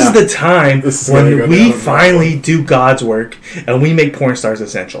the time when we finally do God's work, and we make porn stars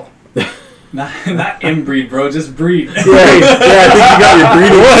essential. Not inbreed, bro. Just breed. Yeah, I think you got your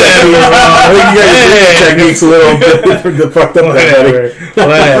breeding techniques a little bit fucked up. Whatever.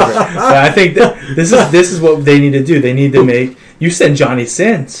 But I think that this is what they need to do. They need to make. You send Johnny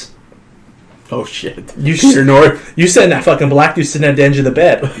Sins. Oh shit! Peter North. You send that fucking black dude sitting at the edge of the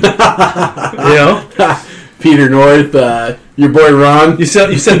bed. You know, Peter North. Your boy Ron. You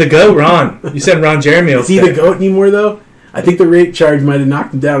send the goat Ron. You send Ron Jeremy. Is he the goat anymore though? I think the rape charge might have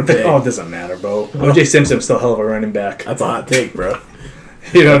knocked him down today. Oh, it doesn't matter, bro. O.J. Simpson's still a hell of a running back. That's a hot take, bro.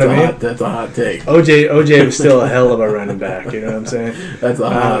 You know what I mean? That's a hot take. O.J. was still a hell of a running back. You know what I'm saying? That's a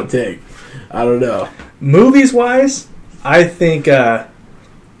hot take. I don't know. Movies wise, I think, I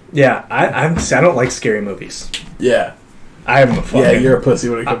don't like scary movies. Yeah. I'm a fucking... Yeah, you're a pussy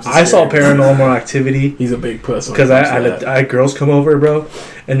when it comes to I saw Paranormal Activity. He's a big puss. Because I had girls come over, bro,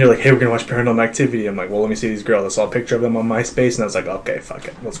 and they're like, hey, we're going to watch Paranormal Activity. I'm like, well, let me see these girls. I saw a picture of them on MySpace, and I was like, okay, fuck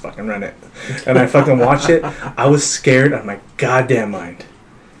it. Let's fucking run it. And I fucking watched it. I was scared out of my goddamn mind.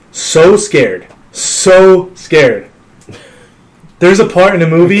 So scared. So scared. There's a part in the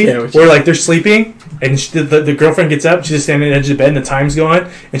movie where, like, they're sleeping, and the girlfriend gets up, she's just standing at the edge of the bed, and the time's going,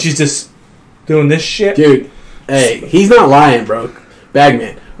 and she's just doing this shit. Dude. Hey, he's not lying, bro.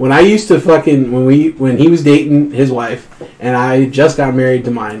 Bagman. When I used to fucking when he was dating his wife and I just got married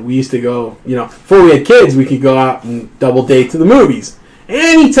to mine, we used to go, before we had kids, we could go out and double date to the movies.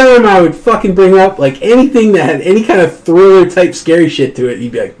 Anytime I would fucking bring up like anything that had any kind of thriller type scary shit to it,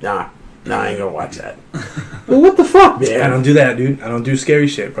 he'd be like, nah, I ain't gonna watch that. Well, what the fuck, man? I don't do that, dude. I don't do scary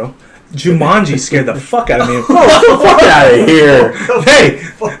shit, bro. Jumanji scared the fuck out of me. Oh, get the fuck out of here! Hey,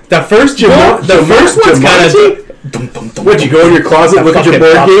 the first one's kind of. What, you go in your closet, look at your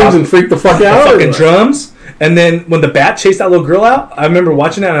board games, and freak the fuck out? The fucking drums, and then when the bat chased that little girl out, I remember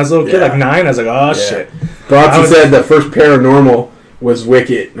watching that when I was a little kid, like 9. I was like, oh shit. Bronson said the first Paranormal was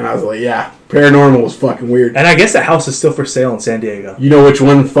wicked, and I was like, yeah, Paranormal was fucking weird. And I guess that house is still for sale in San Diego. You know which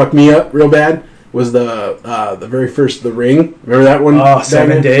one fucked me up real bad? Was the very first The Ring. Remember that one? Oh,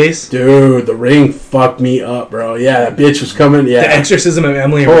 7 days? Dude, The Ring fucked me up, bro. Yeah, that bitch was coming. Yeah. The Exorcism of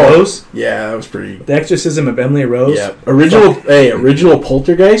Emily Rose? Yeah, that was pretty... The Exorcism of Emily Rose? Yeah. Original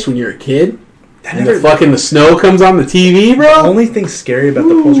Poltergeist when you're a kid? And the snow comes on the TV, bro? The only thing scary about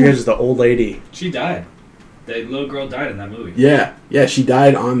the Poltergeist is the old lady. She died. The little girl died in that movie. Yeah, she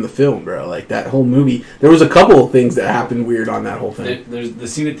died on the film, bro. Like, that whole movie. There was a couple of things that happened weird on that whole thing. There's the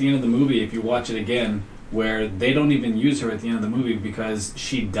scene at the end of the movie, if you watch it again, where they don't even use her at the end of the movie because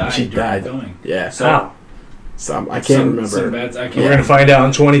she died during filming. Yeah. So, I can't remember. We're going to find out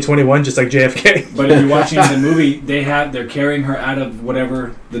in 2021, just like JFK. But if you're watching the movie, they're carrying her out of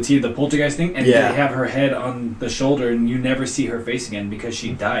whatever the poltergeist thing, and they have her head on the shoulder, and you never see her face again because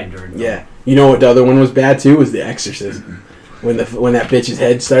she died during. Yeah, you know what the other one was bad too was The Exorcism, when that bitch's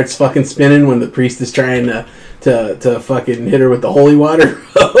head starts fucking spinning when the priest is trying to fucking hit her with the holy water.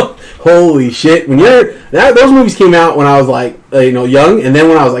 Holy shit! When those movies came out when I was like young, and then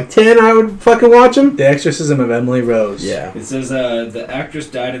when I was like 10, I would fucking watch them. The Exorcism of Emily Rose. Yeah. It says the actress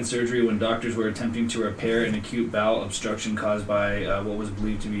died in surgery when doctors were attempting to repair an acute bowel obstruction caused by what was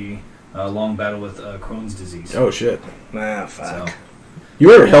believed to be a long battle with Crohn's disease. Oh shit! Ah, fuck. So.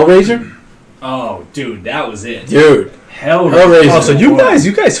 You remember Hellraiser? Oh, dude, that was it. Dude. Hellraiser. Oh, so you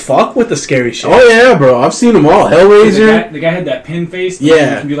guys fuck with the scary shit. Oh yeah, bro. I've seen them all. Hellraiser. The guy had that pin face. Yeah.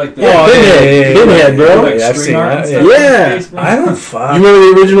 You can be like the Pinhead, bro. Like I've seen that. Yeah. I don't fuck. You remember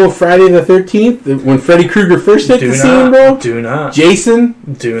the original Friday the 13th when Freddy Krueger first hit the scene, bro? Do not. Jason?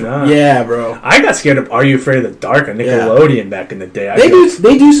 Do not. Yeah, bro. I got scared of Are You Afraid of the Dark on Nickelodeon back in the day.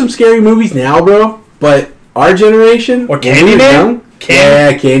 They do some scary movies now, bro. But our generation or Candyman.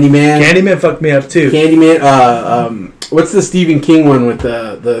 Yeah, Candyman. Candyman fucked me up too. Candyman. What's the Stephen King one with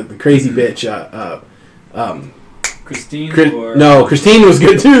the crazy bitch? Christine. No, Christine was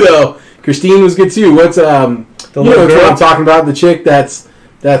good too though. Christine was good too. What's you know what I'm talking about? The chick that's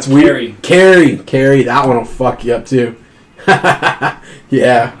weird. Carrie. That one will fuck you up too.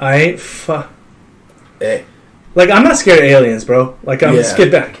 Yeah. I ain't Hey. Like I'm not scared of aliens, bro. Like I'm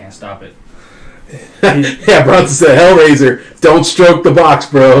skip back. I can't stop it. Yeah, Bronson said, Hellraiser, don't stroke the box,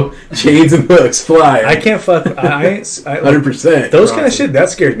 bro. Chains and hooks fly. I can't fuck. I 100%. Those kind of shit, that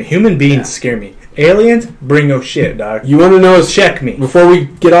scares me. Human beings scare me. Aliens, bring no shit, dog. You want to know? Check me. Before we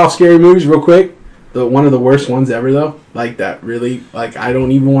get off scary movies real quick, one of the worst ones ever, though. Like, that really... Like, I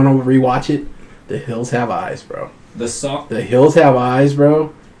don't even want to rewatch it. The Hills Have Eyes, bro. The Hills Have Eyes,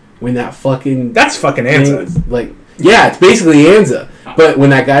 bro. When that fucking... That's fucking Anza. Like, yeah, it's basically Anza. But when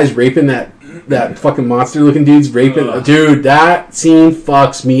that guy's raping that fucking monster-looking dude's raping... Dude, that scene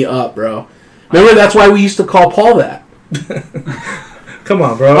fucks me up, bro. Remember, that's why we used to call Paul that. Come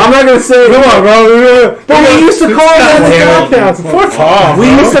on, bro. I'm not going to say... Come on, bro. But we used to call him that in the dog council. Poor Paul, We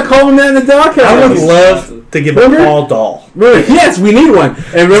used to call him that in the dog council. I would love to give a Paul doll. Remember? Yes, we need one.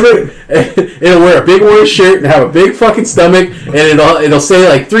 And remember, it'll wear a big orange shirt and have a big fucking stomach, and it'll say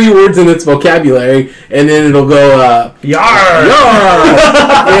like 3 words in its vocabulary, and then it'll go, Yar!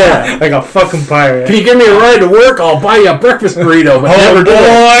 Yeah. Like a fucking pirate. Can you give me a ride to work? I'll buy you a breakfast burrito. But never do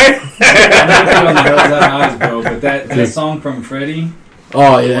it. But that song from Freddie.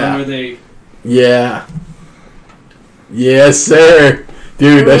 Oh, yeah. Where they... Yeah. Yes, sir.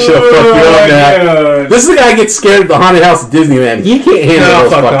 Dude, that shit'll fuck you up, man. This is the guy who gets scared at the haunted house at Disneyland. He can't handle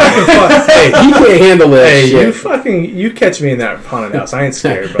those Hey, he can't handle that shit. You catch me in that haunted house. I ain't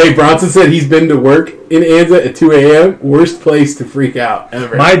scared, bro. Hey, Bronson said he's been to work in Anza at 2 a.m. Worst place to freak out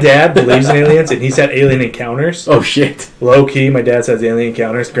ever. My dad believes in aliens, and he's had alien encounters. Oh, shit. Low key, my dad says alien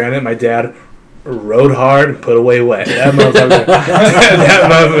encounters. Granted, my dad rode hard and put away wet. That motherfucker.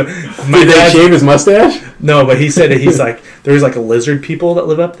 Did they shave his mustache? No, but he said that he's like, there's like a lizard people that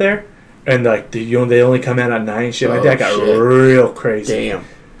live up there, and like they only come out at night and shit. My dad got real crazy. Damn.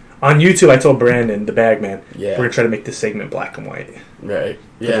 On YouTube, I told Brandon, the bagman, we're gonna try to make this segment black and white. Right.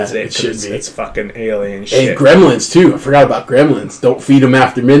 Yeah, it should be. It's fucking alien shit. And Gremlins, too. I forgot about Gremlins. Don't feed them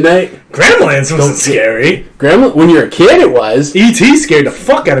after midnight. Gremlins wasn't scary. When you were a kid, it was. E.T. scared the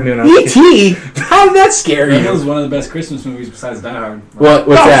fuck out of me when I was a kid. E.T.? How did that scare you? Gremlins was one of the best Christmas movies besides Die Hard. What's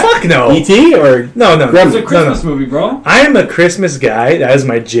that? Fuck no. E.T. or... No. It's a Christmas movie, bro. I am a Christmas guy. That is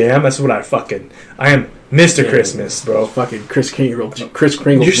my jam. That's what I am Mr. Christmas, bro. Fucking Kris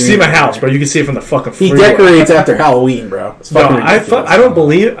Kringle. You should see my house, bro. You can see it from the fucking freeway. He decorates after Halloween, bro. I don't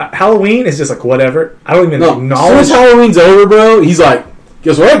believe... Halloween is just like whatever. I don't even acknowledge... As soon as Halloween's over, bro, he's like,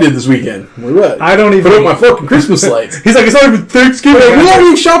 guess what I did this weekend? What? I don't even... Put up my fucking Christmas lights. He's like, it's not even Thanksgiving. Like, we haven't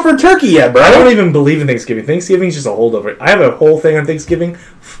even shot for a turkey yet, bro. I don't even believe in Thanksgiving. Thanksgiving is just a holdover. I have a whole thing on Thanksgiving.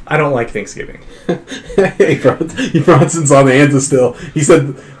 I don't like Thanksgiving. Hey, Bronson's on the Anza still. He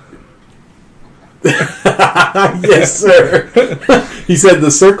said... Yes, sir. He said the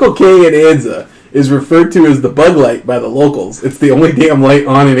Circle K in Anza is referred to as the bug light by the locals. It's the only damn light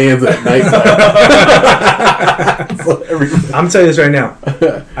on in Anza at night. I'm telling you this right now.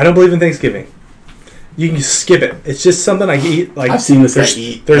 I don't believe in Thanksgiving. You can skip it. It's just something I eat. Like I've seen this guy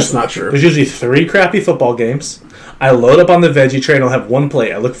eat. That's not true. There's usually 3 crappy football games. I load up on the veggie tray and I'll have 1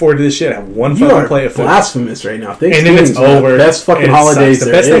 plate. I look forward to this shit. I have 1 fucking plate of food. Blasphemous right now. And then it's over. Best fucking holidays. The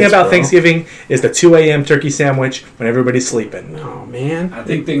best thing about Thanksgiving is the 2 a.m. turkey sandwich when everybody's sleeping. Oh, man. I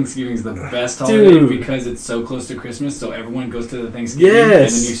think Thanksgiving's the best holiday because it's so close to Christmas, so everyone goes to the Thanksgiving and then you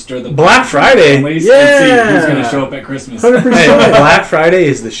stir the Black Friday. And see who's going to show up at Christmas. 100%. Hey, Black Friday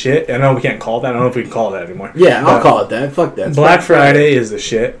is the shit. I know we can't call that. I don't know if we can call that anymore. Yeah, I'll call it that. Fuck that. Black Friday is the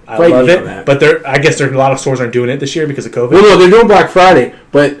shit. I love it. But I guess a lot of stores aren't doing it this year because of COVID. Well, no, they're doing Black Friday,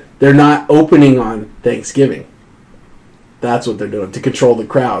 but they're not opening on Thanksgiving. That's what they're doing to control the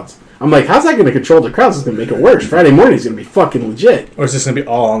crowds. I'm like, how's that going to control the crowds? It's going to make it worse. Friday morning is going to be fucking legit. Or it's just going to be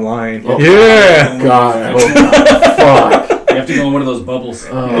all online. Oh, yeah. God, I hope not. Fuck. You have to go in one of those bubbles.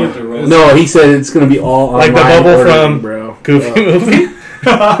 No, he said it's going to be all online. Like the bubble from bro. Goofy movie?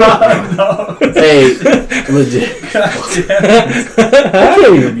 No. Hey, legit. I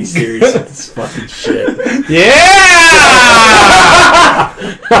can't even be serious with this fucking shit. Yeah!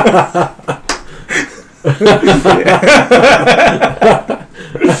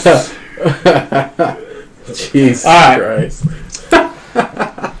 Jesus Christ.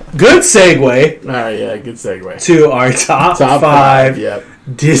 Good segue. Alright, yeah, good segue. To our top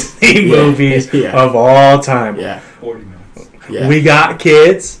 5 Disney movies of all time. Yeah. 40 minutes. Yeah. We got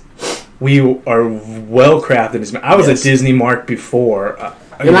kids. We are well crafted. I was a Disney mark before.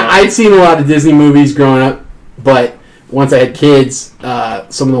 I'd seen a lot of Disney movies growing up, but once I had kids,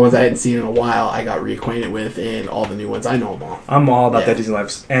 some of the ones I hadn't seen in a while, I got reacquainted with, and all the new ones, I know them all. I'm all about that Disney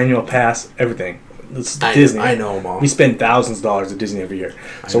Life. Annual pass, everything. It's Disney. I know them all. We spend thousands of dollars at Disney every year.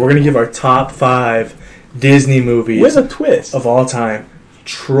 So we're going to give our top 5 Disney movies with a twist of all time.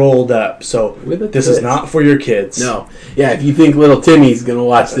 Trolled up. So this is not for your kids. No. Yeah, if you think little Timmy's going to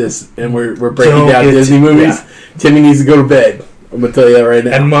watch this and we're breaking down Disney movies, Timmy needs to go to bed. I'm going to tell you that right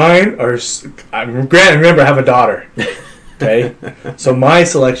now. And mine are... Remember, I have a daughter. Okay? So my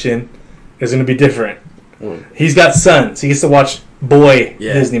selection is going to be different. Mm. He's got sons. He gets to watch boy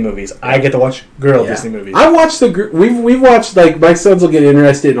Disney movies. I get to watch girl Disney movies. I watched we've watched, like, my sons will get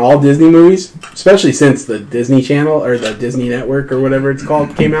interested in all Disney movies, especially since the Disney Channel or the Disney Network or whatever it's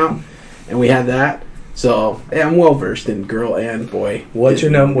called came out, and we had that. So I'm well versed in girl and boy. What's your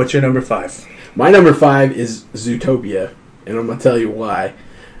number 5? My number 5 is Zootopia, and I'm gonna tell you why.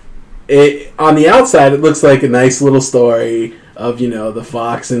 On the outside, it looks like a nice little story of, the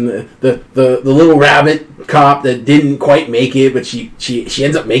fox and the little rabbit cop that didn't quite make it, but she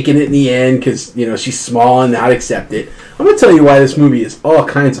ends up making it in the end because, she's small and not accept it. I'm going to tell you why this movie is all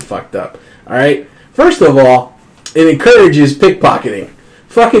kinds of fucked up. All right? First of all, it encourages pickpocketing.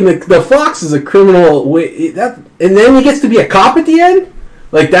 Fucking the fox is a criminal, and then he gets to be a cop at the end?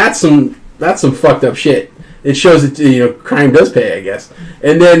 Like, that's some fucked up shit. It shows that, crime does pay, I guess.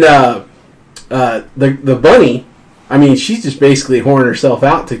 And then the bunny, I mean, she's just basically whoring herself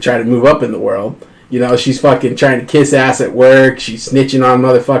out to try to move up in the world. She's fucking trying to kiss ass at work. She's snitching on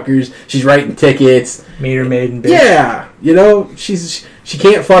motherfuckers. She's writing tickets. Meter maiden bitch. Yeah. She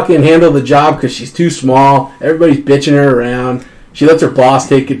can't fucking handle the job because she's too small. Everybody's bitching her around. She lets her boss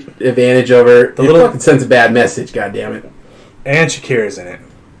take advantage of her. It fucking sends a bad message, goddammit. And Shakira's in it.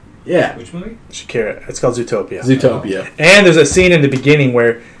 Yeah. Which movie? Shakira. It's called Zootopia. Zootopia. And there's a scene in the beginning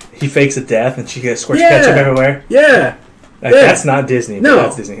where he fakes a death and she gets squirts ketchup everywhere. Yeah. That's not Disney. No.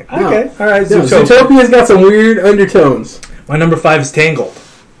 That's Disney. Okay. No. All right. No, Zootopia's got some weird undertones. My number 5 is Tangled.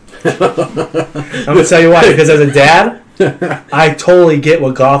 I'm going to tell you why. Because as a dad, I totally get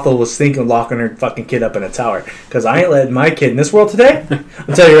what Gothel was thinking locking her fucking kid up in a tower. Because I ain't letting my kid in this world today.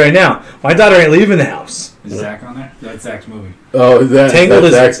 I'll tell you right now. My daughter ain't leaving the house. Is Zach on there? That's Zach's movie. Oh, Tangled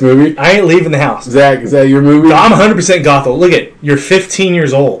is Zach's movie? I ain't leaving the house. Zach, is that your movie? No, I'm 100% Gothel. Look at, you're 15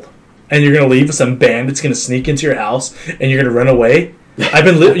 years old. And you're going to leave with some bandit's going to sneak into your house and you're going to run away?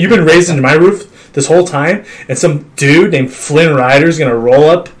 You've been raised under my roof this whole time, and some dude named Flynn Rider is going to roll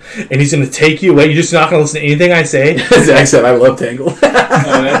up and he's going to take you away. You're just not going to listen to anything I say. Zach said, I love Tangled.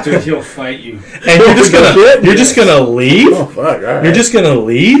 That dude, he'll fight you. And you're just going to leave? Oh, fuck, all right. You're just going to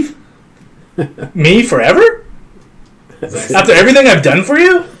leave me forever? After everything I've done for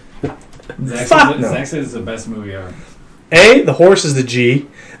you? Zach says it's the best movie ever. A, the horse is the G.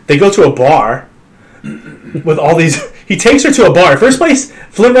 They go to a bar with all these. He takes her to a bar. First place,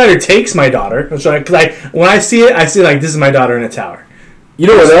 Flynn Rider takes my daughter. Because when I see it, I see like this is my daughter in a tower. You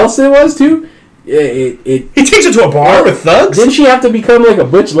know what else it was too? He takes her to a bar with thugs. Didn't she have to become like a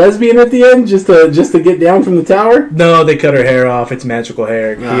butch lesbian at the end just to get down from the tower? No, they cut her hair off. It's magical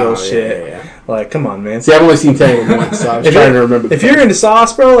hair, shit. Yeah. Like, come on, man. See, I've only seen Tangled once, so I was trying to remember. If you're into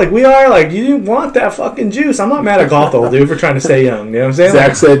sauce, bro, like we are, like you want that fucking juice. I'm not mad at Gothel, dude, for trying to stay young. You know what I'm saying?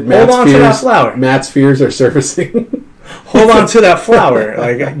 Zach said, hold on to that flower. Matt's fears are surfacing. Hold on to that flower.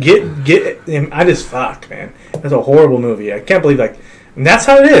 Like, get. I just fuck, man. That's a horrible movie. I can't believe and that's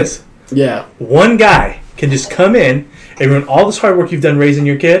how it is. Yeah. One guy can just come in and ruin all this hard work you've done raising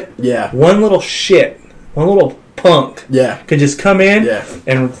your kid. Yeah. One little punk. Yeah. Could just come in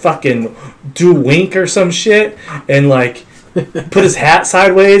and fucking do wink or some shit and like put his hat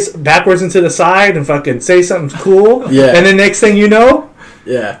sideways, backwards into the side and fucking say something cool. Yeah. And then next thing you know,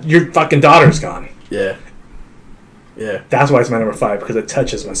 your fucking daughter's gone. Yeah. Yeah. That's why it's my number 5, because it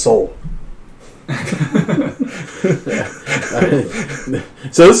touches my soul.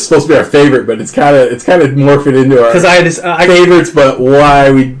 So this is supposed to be our favorite, but it's kind of morphing into our favorites. But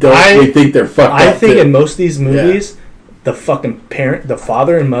why we think they're fucked up? I think in most of these movies, the fucking the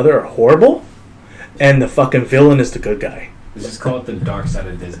father and mother are horrible, and the fucking villain is the good guy. Let's just call it the dark side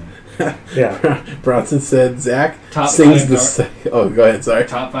of Disney. Yeah. Bronson said Zach Top sings the. Oh, go ahead. Sorry.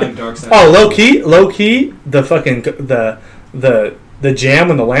 Top 5 dark side. Oh, low key. The fucking the jam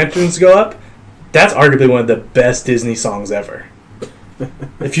when the lanterns go up. That's arguably one of the best Disney songs ever.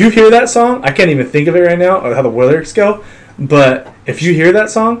 If you hear that song, I can't even think of it right now or how the lyrics go. But if you hear that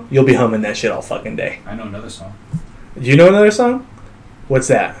song, you'll be humming that shit all fucking day. I know another song. You know another song? What's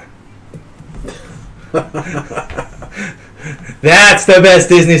that? That's the best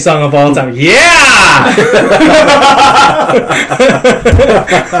Disney song of all time. Yeah!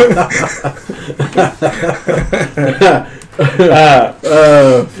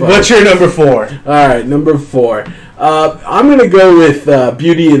 What's your number 4? Alright, number 4. I'm going to go with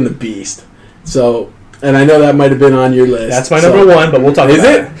Beauty and the Beast. So, and I know that might have been on your list. That's my number 1, but we'll talk about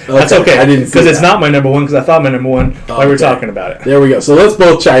it. Okay. That's okay. I didn't because it's not my number 1, because I thought my number 1 while we were talking about it. There we go. So let's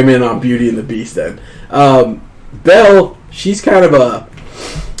both chime in on Beauty and the Beast then. Belle, she's kind of a...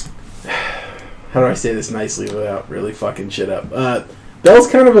 How do I say this nicely without really fucking shit up? Belle's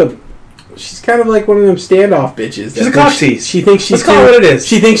kind of She's kind of like one of them standoff bitches. She's a cock tease. She thinks she's Let's call it what it is.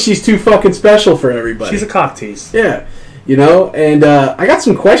 She thinks she's too fucking special for everybody. She's a cock tease. Yeah. You know, and I got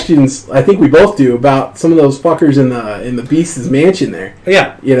some questions. I think we both do about some of those fuckers in the Beast's mansion there.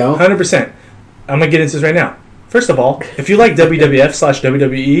 Yeah, you know, 100%. I'm gonna get into this right now. First of all, if you like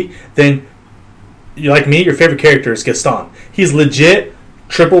WWF/WWE, then you like me. Your favorite character is Gaston. He's legit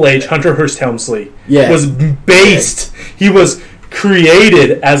Triple H. Hunter Hearst Helmsley was based. He was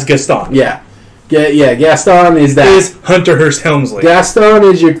created as Gaston. Yeah. Gaston is that. Is Hunter Hearst Helmsley. Gaston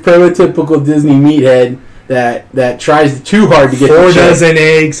is your prototypical Disney meathead that tries too hard to get 4 dozen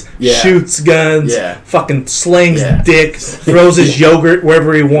eggs, shoots guns, fucking slings dick, throws his yogurt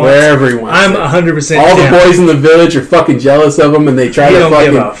wherever he wants. I'm 100%. All the boys in the village are fucking jealous of him, and they try to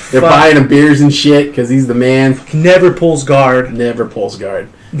fucking. They're buying him beers and shit because he's the man. Never pulls guard.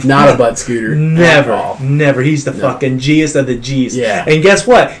 Not a butt scooter. Never. He's the fucking G'est of the G's. Yeah. And guess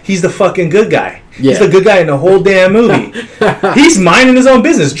what? He's the fucking good guy. He's the good guy in the whole damn movie. He's minding his own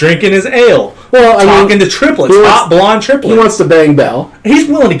business, drinking his ale. Well, talking to triplets, hot blonde triplets. He wants to bang Belle. He's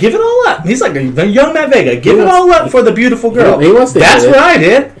willing to give it all up. He's like a young Matt Vega. Give it all up for the beautiful girl. He wants to That's hit it. what I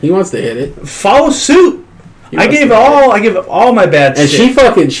did. He wants to hit it. Follow suit. I give all my bad and shit.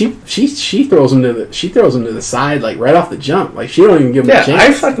 And she fucking she throws him to the side like right off the jump. Like she don't even give him a chance.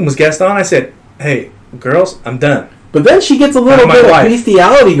 I fucking was Gaston. I said, "Hey, girls, I'm done." But then she gets a little bit of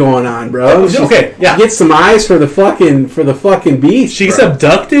bestiality going on, bro. She gets some eyes for the fucking beast. She's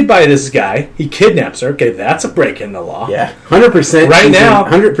abducted by this guy. He kidnaps her. Okay, that's a break in the law. Yeah, 100%. Right now,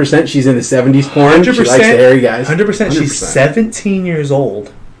 100%. She's into 70s porn. 100%. She likes the hairy guys. 100%. She's 17 years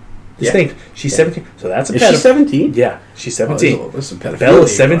old. Just think, she's 17. So that's a pedophile. Is she 17? Yeah, she's 17. Belle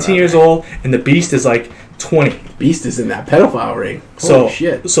is 17 years old, and the Beast is like 20. Beast is in that pedophile ring. Holy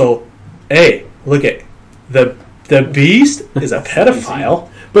shit. So, hey, look at the Beast is a pedophile.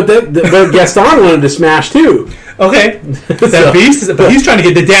 But Gaston wanted to smash too. Okay, that Beast is, but he's trying to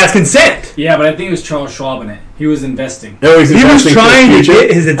get the dad's consent. Yeah, but I think it was Charles Schwab in it. He was investing. He was trying to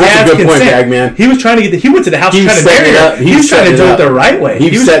get his dad's consent. Point, Bagman. He was trying to get. He went to the house trying to marry her. He was trying to do it the right way. He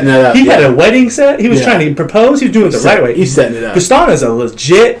was setting it up. He had a wedding set. He was trying to propose. He was doing it the right way. He's setting it up. Gaston is a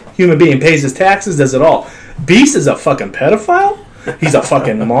legit human being. Pays his taxes. Does it all. Beast is a fucking pedophile. He's a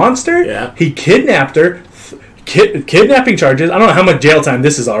fucking monster. Yeah. He kidnapped her. Kidnapping charges. I don't know how much jail time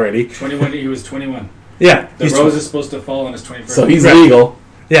this is already. 21. He was 21. Yeah. The rose is supposed to fall on his 21st. So he's legal.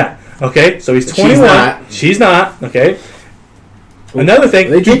 Yeah. Okay. So he's 21. She's not. Okay. Another thing.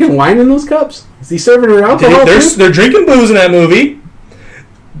 Are they drinking wine in those cups? Is he serving her alcohol? They're drinking booze in that movie.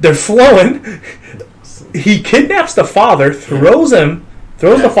 They're flowing. He kidnaps the father, throws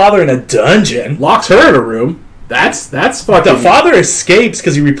the father in a dungeon, locks her in a room. That's fucking. The father escapes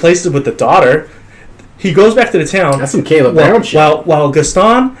because he replaced it with the daughter. He goes back to the town. That's some Caleb Brown shit. While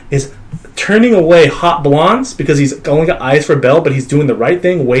Gaston is turning away hot blondes because he's only got eyes for Belle, but he's doing the right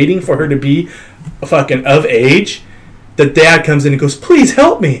thing, waiting for her to be fucking of age. The dad comes in and goes, "Please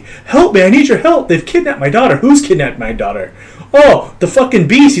help me, I need your help. They've kidnapped my daughter." Who's kidnapped my daughter? Oh, the fucking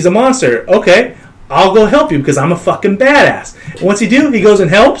Beast. He's a monster. Okay, I'll go help you because I'm a fucking badass. And what's he do? He goes and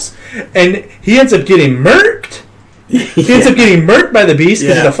helps, and he ends up getting murked. He ends up getting murked by the Beast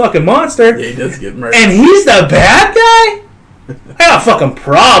because he's a fucking monster. Yeah, he does get murked. And he's the bad guy? I got a fucking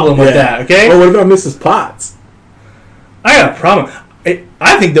problem with that, okay? Well, what about Mrs. Potts? I got a problem.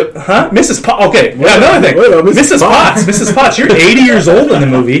 I think that, Mrs. Potts, okay, another thing. Mrs. Potts, you're 80 years old in the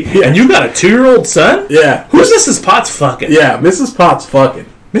movie, and you got a 2-year-old son? Yeah. Who's Mrs. Potts fucking? Yeah, Mrs. Potts fucking.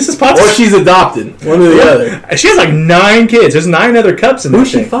 Mrs. Potts? Or she's adopted. One or the other. She has like 9 kids. There's 9 other cups in there.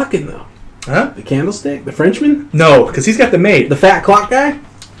 Who's she fucking, though? Huh? The candlestick? The Frenchman? No, because he's got the maid. The fat clock guy?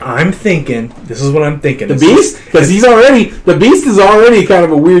 I'm thinking, this is what I'm thinking. The Beast? Because the Beast is already kind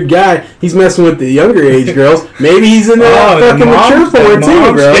of a weird guy. He's messing with the younger age girls. Maybe he's in that fucking mature porn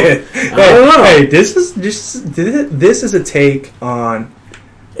too, bro. I don't know. Hey, this is a take on...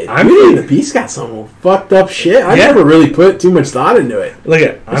 the Beast got some fucked up shit. I never really put too much thought into it. Look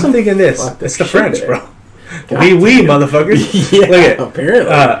at I'm thinking this. It's the French, there. Bro. We motherfuckers. Yeah, look at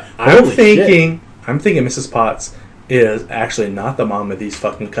apparently. I'm thinking Mrs. Potts is actually not the mom of these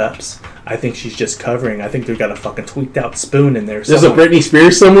fucking cups. I think she's just covering. I think they've got a fucking tweaked out spoon in there. There's a Britney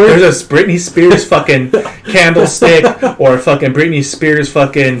Spears somewhere? There's a Britney Spears fucking candlestick or fucking Britney Spears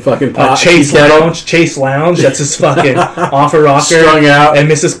fucking Chase Lounge. That's his fucking offer rocker. Strung out. And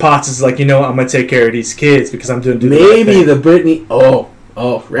Mrs. Potts is like, I'm going to take care of these kids because I'm doing maybe the Britney...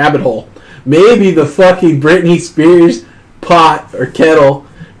 Oh, rabbit hole. Maybe the fucking Britney Spears pot or kettle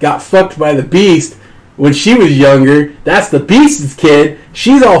got fucked by the Beast when she was younger. That's the Beast's kid.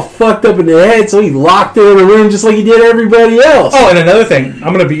 She's all fucked up in the head, so he locked her in a room just like he did everybody else. Oh, and another thing,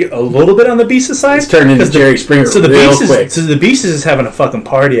 I'm gonna be a little bit on the Beast's side. It's turned into Jerry Springer real quick. So the Beast is having a fucking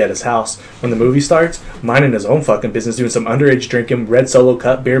party at his house when the movie starts, minding his own fucking business, doing some underage drinking, red Solo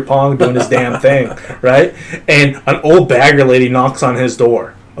cup, beer pong, doing his damn thing, right? And an old bagger lady knocks on his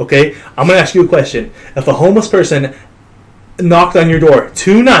door. Okay, I'm gonna ask you a question. If a homeless person knocked on your door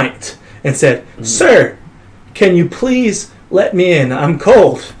tonight and said, "Sir, can you please let me in? I'm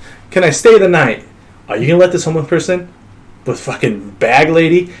cold. Can I stay the night?" Are you gonna let this homeless person with fucking bag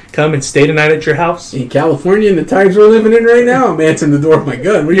lady come and stay the night at your house? In California, in the times we're living in right now, I'm answering the door with my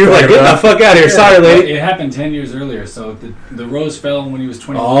gun. What are you like, get the fuck out of here. Yeah. Sorry, lady. It happened 10 years earlier, so the rose fell when he was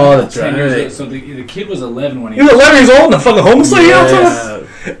 21. Oh, that's 10 right. years old, so the kid was 11 when he was 11 years old and the fucking homeless lady outside.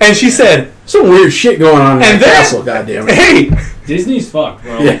 And she said, some weird shit going on in the castle, goddammit. Hey! Disney's fucked,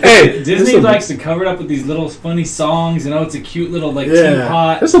 bro. Yeah. Hey, Disney likes to cover it up with these little funny songs, and it's a cute little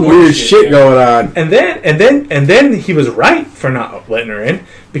teapot. There's some weird shit going on. And then he was right for not letting her in,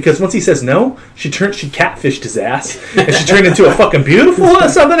 because once he says no, she catfished his ass, and she turned into a fucking beautiful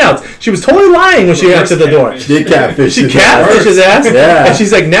something else. She was totally lying when she answered the door. She did catfish. She catfished his ass, yeah. And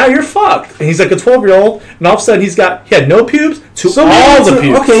she's like, "Now you're fucked." And he's like a 12-year-old, and all of a sudden he had no pubes to all the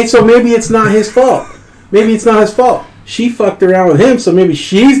pubes. Okay, so maybe it's not his fault. Maybe it's not his fault. She fucked around with him, so maybe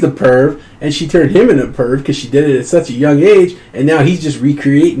she's the perv, and she turned him into a perv because she did it at such a young age, and now he's just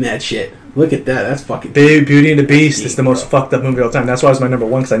recreating that shit. Look at that. That's fucking... Beauty and the Beast is the most fucked up movie of all time. That's why it was my number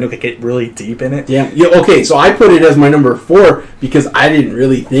 1, because I knew it could get really deep in it. Yeah. Okay, so I put it as my number 4 because I didn't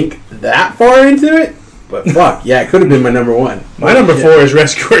really think that far into it. But fuck, yeah, it could have been my number 1. My number 4 is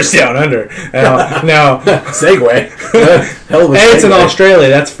Rescuers Down Under. Now segue. Hell of a segue. It's in Australia.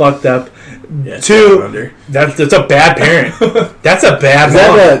 That's fucked up. Yeah, 2, that's a bad parent. That's a bad Is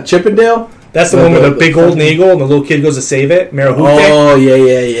mom. that Chippendale? That's the one with the big golden eagle and the little kid goes to save it. Marahute. Oh,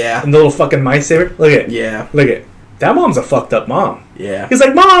 yeah. And the little fucking mice saver. Look at it. Yeah. Look at it. That mom's a fucked up mom. Yeah. He's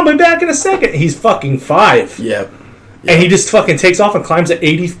like, "Mom, I'm back in a second." He's fucking 5. Yep. And he just fucking takes off and climbs an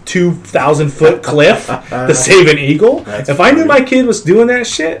 82,000-foot cliff to save an eagle. If I knew my kid was doing that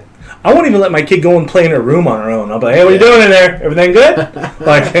shit, I won't even let my kid go and play in her room on her own. I'll be like, "Hey, what are you doing in there? Everything good?"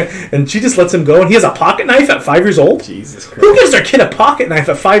 And she just lets him go. And he has a pocket knife at 5 years old. Jesus Christ! Who gives their kid a pocket knife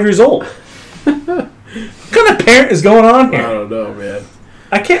at 5 years old? What kind of parent is going on here? I don't know, man.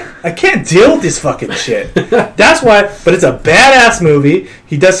 I can't deal with this fucking shit. That's why. But it's a badass movie.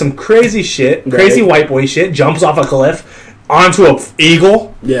 He does some crazy shit, crazy white boy shit. Jumps off a cliff onto an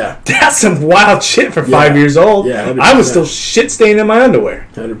eagle. Yeah, that's some wild shit for 5 years old. Yeah, 100%. I was still shit stained in my underwear.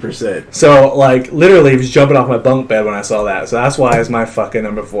 100%. So literally, he was jumping off my bunk bed when I saw that. So that's why it's my fucking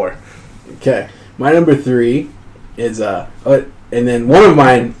number 4. Okay, my number 3 is and then one of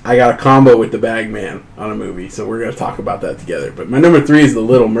mine, I got a combo with The Bagman on a movie, so we're going to talk about that together. But my number 3 is The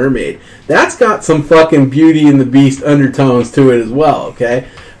Little Mermaid. That's got some fucking Beauty and the Beast undertones to it as well, okay?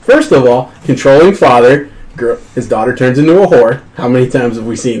 First of all, controlling father, his daughter turns into a whore. How many times have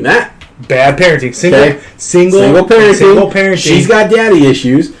we seen that? Bad parenting. Single parenting. She's got daddy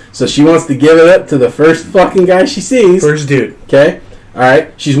issues, so she wants to give it up to the first fucking guy she sees. First dude. Okay?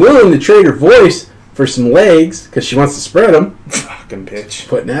 Alright? She's willing to trade her voice for some legs because she wants to spread them. Fucking bitch.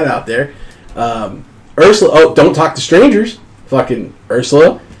 Putting that out there. Ursula, don't talk to strangers. Fucking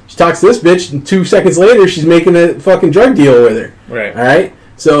Ursula. She talks to this bitch, and 2 seconds later, she's making a fucking drug deal with her. Right. Alright?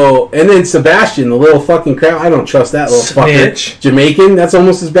 So, and then Sebastian, the little fucking crowd. I don't trust that little fucker. Jamaican, that's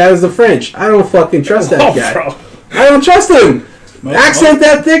almost as bad as the French. I don't fucking trust that guy. Bro. I don't trust him. Accent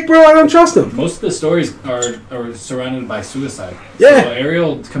that thick, bro. I don't trust him. Most of the stories are surrounded by suicide. Yeah. So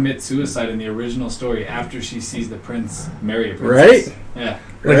Ariel commits suicide in the original story after she sees the prince marry a princess. Right? Yeah.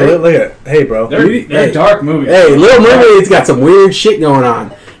 Look at it. Hey, bro. They're dark movies. Hey, Little Mermaid's got some weird shit going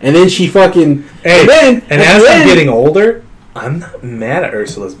on. And then she fucking... Hey, and as I'm getting older, I'm not mad at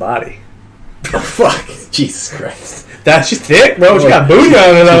Ursula's body. Oh, fuck. Jesus Christ. She's thick, bro. She got booty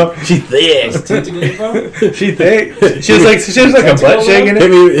on her, though. She's thick. She thick. She was like a butt shaking it.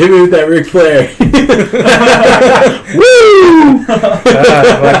 Hit me with that Ric Flair. Woo!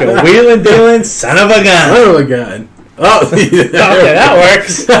 Like a wheeling, dealing son of a gun. Son of a gun. Oh, okay, that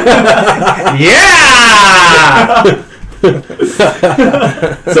works. Yeah! So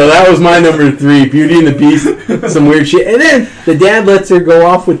that was my number 3, Beauty and the Beast, some weird shit. And then the dad lets her go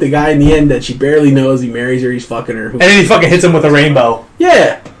off with the guy in the end that she barely knows. He marries her, he's fucking her. And then he fucking hits him with a rainbow.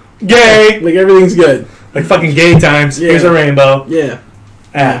 Yeah. Gay! Like everything's good. Like fucking gay times. Yeah. Here's a rainbow. Yeah.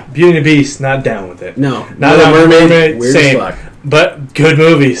 Beauty and the Beast, not down with it. No. Not a mermaid, weird same. as fuck. But good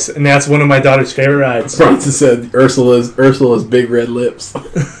movies, and that's one of my daughter's favorite rides. Bronson said Ursula's big red lips.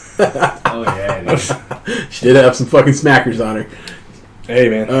 Oh yeah. She did have some fucking smackers on her. Hey,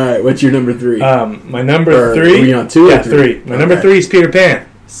 man. All right, what's your number 3? My number 3. Are we on 2 or 3? My number 3 is Peter Pan.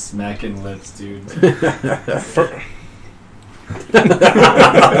 Smacking lips, dude.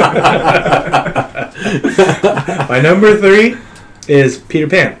 My number 3 is Peter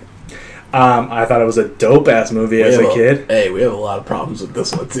Pan. I thought it was a dope ass movie as a kid. Hey, we have a lot of problems with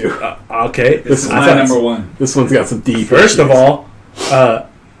this one too. Okay, this is my number 1. This one's got some deep. First of all,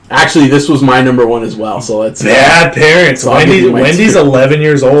 actually, this was my number 1 as well. So let's bad parents. So Wendy's 11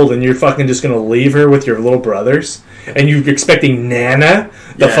 years old, and you're fucking just gonna leave her with your little brothers, and you're expecting Nana,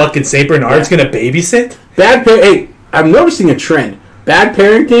 the fucking Saint Bernard's, gonna babysit. Bad parent. Hey, I'm noticing a trend. Bad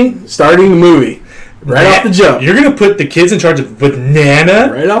parenting starting the movie. Right off the jump. You're going to put the kids in charge with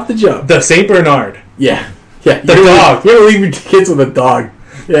Nana? Right off the jump. The St. Bernard. Yeah. The dog. You're going to leave your kids with a dog.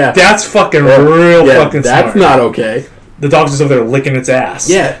 Yeah. That's fucking real fucking smart. That's not okay. The dog's just over there licking its ass.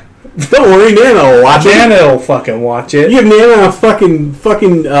 Yeah. Don't worry, Nana will watch it. Nana will fucking watch it. You give Nana a fucking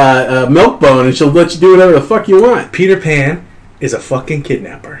milk bone and she'll let you do whatever the fuck you want. Peter Pan is a fucking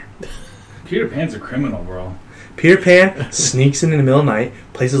kidnapper. Peter Pan's a criminal, bro. Peter Pan sneaks in the middle of the night,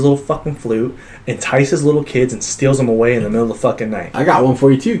 plays his little fucking flute, entices little kids, and steals them away in the middle of the fucking night. I got one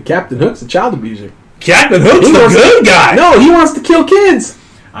for you, too. Captain Hook's a child abuser. Captain Hook's the good guy! No, he wants to kill kids!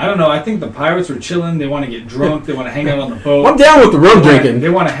 I don't know. I think the pirates were chilling. They want to get drunk. They want to hang out on the boat. I'm down with the rum drinking. They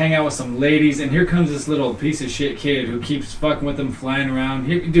want to hang out with some ladies. And here comes this little piece of shit kid who keeps fucking with them, flying around.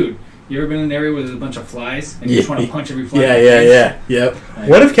 Dude, you ever been in an area where there's a bunch of flies and you just want to punch every fly? Yeah. Yep.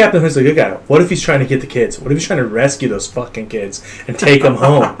 What if Captain Hook's a good guy? What if he's trying to get the kids? What if he's trying to rescue those fucking kids and take them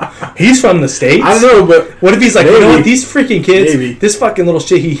home? He's from the States. I don't know, but what if he's like, maybe. you know what, these freaking kids, Maybe. this fucking little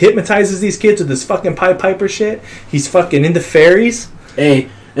shit, he hypnotizes these kids with this fucking Pied Piper shit. He's fucking into fairies. Hey,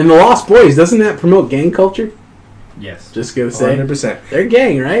 and the Lost Boys, doesn't that promote gang culture? Yes. Just gonna say. 100%. They're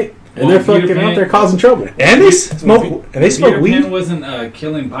gang, right? And they're fucking out there causing trouble. And they smoke weed. Peter Pan wasn't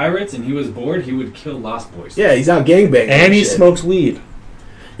killing pirates and he was bored, he would kill Lost Boys. Yeah, he's out gangbanging. And he smokes weed.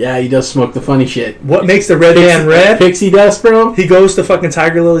 Yeah, he does smoke the funny shit. What makes the red man red? Pixie dust, bro. He goes to fucking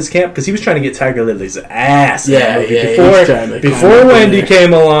Tiger Lily's camp because he was trying to get Tiger Lily's ass. Before Wendy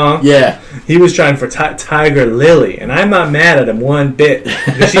came along. Yeah. He was trying for Tiger Lily. And I'm not mad at him one bit.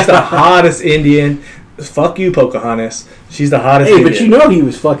 Because she's the hottest Indian. Fuck you, Pocahontas. She's the hottest Indian. Hey, but you know he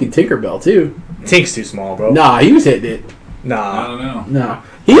was fucking Tinkerbell, too. Tink's too small, bro. Nah, he was hitting it. Nah. I don't know. Nah.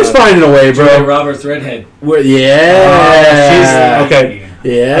 He was finding a way, bro. Julia Roberts, redhead. Yeah. She's, okay.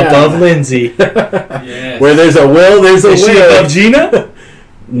 Yeah. Above Lindsay. Yes. Where there's a will, there's a way. Is she above Gina?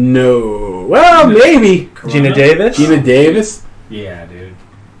 No. Well, maybe. Gina Davis? Gina Davis? Yeah, dude.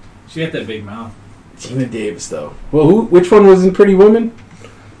 She got that big mouth. Gina Davis, though. Well, which one was in Pretty Woman?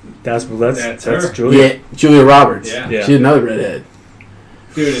 That's Julia. Yeah, Julia Roberts. Yeah. She's another redhead.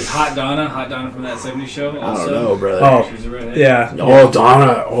 Dude, is Hot Donna from that 70s show also? I don't know, brother. Oh, she's a redhead. Yeah. Oh,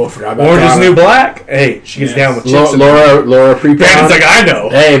 Donna. Oh, I forgot about Orange Donna. is the New Black. Hey, she gets down with chicks. Laura Prepon. Brandon's like, I know.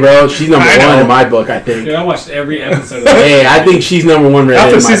 Hey, bro, she's number one in my book, I think. Dude, I watched every episode of that. Hey, I think she's number one redhead.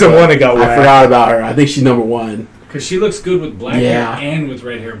 After season one, it got whacked. I forgot about her. I think she's number one. Because she looks good with black hair and with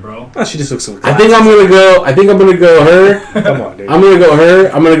red hair, bro. Oh, she just looks so I think I'm gonna go her. Come on, dude. I'm gonna go her.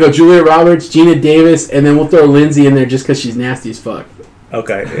 I'm gonna go Julia Roberts, Gina Davis, and then we'll throw Lindsay in there just because she's nasty as fuck.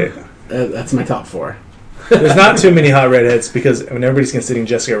 Okay. That's my top 4. There's not too many hot redheads because everybody's considering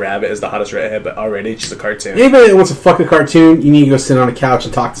Jessica Rabbit as the hottest redhead, but already she's a cartoon. Anybody that wants to fuck a cartoon, you need to go sit on a couch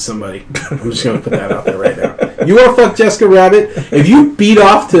and talk to somebody. I'm just gonna put that out there right now. You want to fuck Jessica Rabbit? If you beat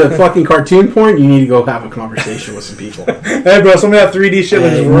off to fucking cartoon porn, you need to go have a conversation with some people. Hey, bro, some of that 3D shit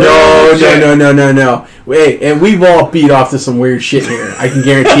looks No. Wait, and we've all beat off to some weird shit here. I can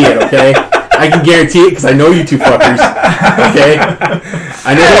guarantee it, okay? I can guarantee it because I know you two fuckers, okay?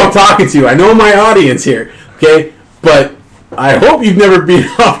 I know who I'm talking to. I know my audience here, okay? But I hope you've never beat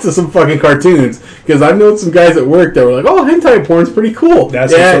off to some fucking cartoons because I've known some guys at work that were like, "Oh, hentai porn's pretty cool."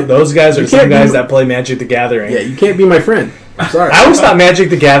 Those guys are some guys that play Magic the Gathering. Yeah, you can't be my friend. I'm sorry. I always thought Magic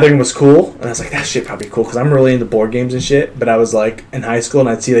the Gathering was cool, and I was like, that shit probably cool because I'm really into board games and shit. But I was like in high school, and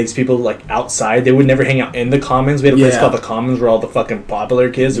I'd see these people like outside. They would never hang out in the Commons. We had a place called the Commons where all the fucking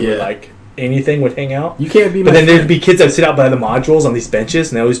popular kids who were like anything would hang out. You can't be. But then there'd be kids that would sit out by the modules on these benches,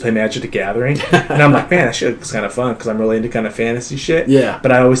 and they always play Magic the Gathering. And I'm like, man, that shit looks kind of fun because I'm really into kind of fantasy shit. Yeah.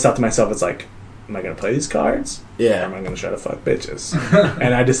 But I always thought to myself, it's like, am I going to play these cards? Yeah. Or am I going to try to fuck bitches?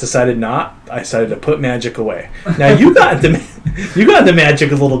 And I just decided not. I decided to put Magic away. Now you got into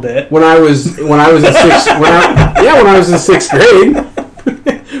Magic a little bit. When I was in sixth grade.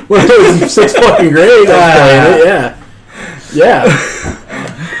 When I was in sixth fucking grade, I was playing it. Yeah.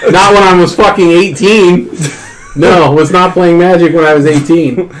 Not when I was fucking 18. No, was not playing Magic when I was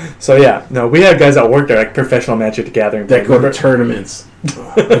 18. So yeah, no, we had guys that worked there, like professional Magic the Gathering. That go to tournaments.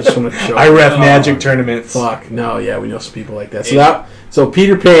 I ref Magic tournaments. Fuck, no, yeah, we know some people like that. So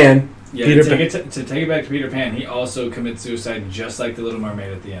Peter Pan. Yeah, to take it back to Peter Pan, he also committed suicide just like the Little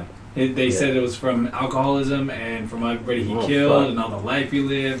Mermaid at the end. They said it was from alcoholism and from everybody he killed and all the life he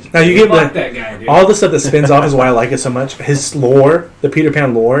lived. Now you get that guy, dude. All the stuff that spins off is why I like it so much. His lore, the Peter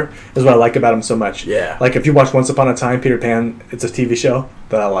Pan lore, is what I like about him so much. Yeah. Like if you watch Once Upon a Time, Peter Pan, it's a TV show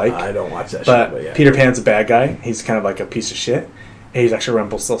that I like. I don't watch that but but yeah. Peter Pan's a bad guy. He's kind of like a piece of shit. And he's actually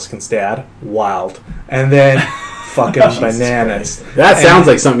Rumpelstiltskin's dad. Wild. And then fucking bananas. That sounds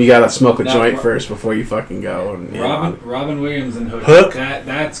like something you gotta smoke a joint first before you fucking go. And, Robin Williams and Hook.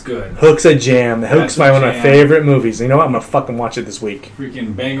 That's good. Hook's a jam. Hook's one of my favorite movies. You know what? I'm gonna fucking watch it this week.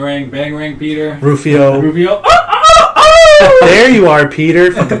 Freaking Bang Peter. Rufio. There you are,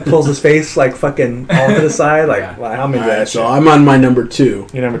 Peter. Fucking pulls his face like fucking all to the side. Like, wow, how many that? So I'm on my number 2.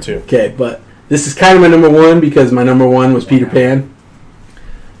 You're number 2. Okay, but this is kind of my number 1 because my number 1 was Peter Pan.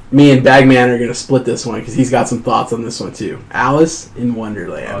 Me and Bagman are going to split this one because he's got some thoughts on this one too. Alice in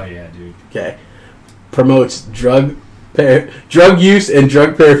Wonderland. Oh, yeah, dude. Okay. Promotes drug use and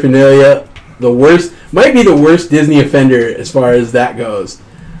drug paraphernalia. Might be the worst Disney offender as far as that goes.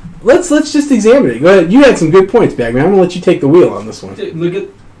 Let's just examine it. Go ahead. You had some good points, Bagman. I'm going to let you take the wheel on this one. Dude, look at...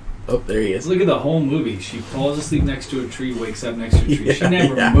 Oh, there he is. Look at the whole movie. She falls asleep next to a tree, wakes up next to a tree. Yeah, she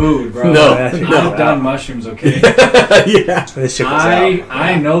never moved, bro. No, I've done mushrooms, okay? Yeah.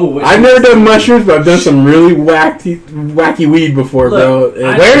 I know. I've never done mushrooms, but I've done some really wacky weed before, Look,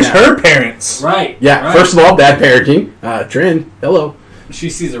 bro. Where's her parents? Right. Yeah, right. First of all, bad parenting. Trend. Hello. She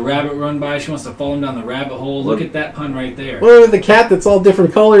sees a rabbit run by. She wants to follow him down the rabbit hole. Look at that pun right there. Well, the cat that's all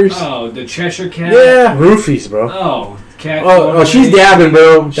different colors. Oh, the Cheshire cat. Yeah. Roofies, bro. Oh, cat. Oh, she's dabbing,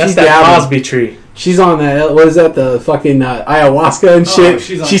 bro. That's She's that dabbing. Cosby tree. She's on that. What is that? The fucking ayahuasca and shit.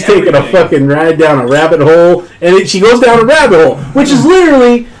 She's taking a fucking ride down a rabbit hole, and she goes down a rabbit hole, which is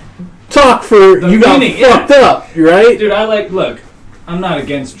literally talk for The you got meaning, fucked up, right? Dude, look. I'm not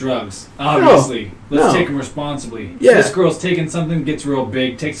against drugs, obviously. Let's take them responsibly. Yeah. This girl's taking something, gets real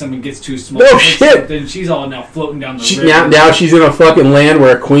big, takes something, gets too small. No shit. Then she's all now floating down the river. Now she's in a fucking land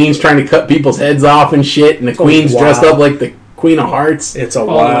where a queen's trying to cut people's heads off and shit, and the queen's dressed up like the Queen of Hearts. It's a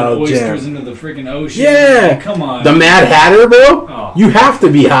wild oysters jam. into the freaking ocean. Yeah. Come on. The Mad Hatter, bro? Oh. You have to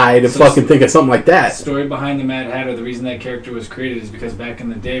be high to fucking think of something like that. The story behind the Mad Hatter, the reason that character was created is because back in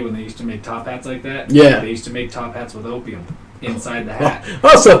the day when they used to make top hats like that, they used to make top hats with opium inside the hat.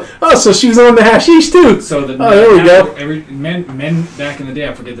 So she was on the hashish too. So the there we go. Men back in the day,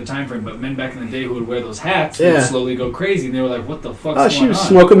 I forget the time frame, but men back in the day who would wear those hats would slowly go crazy, and they were like, "What the fuck's going on?" She was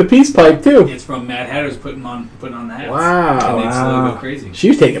smoking the peace pipe too. It's from Mad Hatters putting on the hats. Wow. And they'd slowly go crazy. She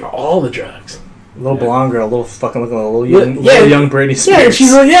was taking all the drugs. Little blonde girl, little fucking looking like little young Britney Spears. Yeah,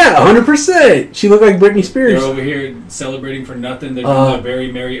 she's like 100%. She looked like Britney Spears. They're over here celebrating for nothing. They're doing their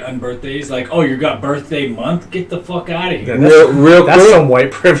very merry unbirthdays. Like, oh, you got birthday month? Get the fuck out of here. Real that's some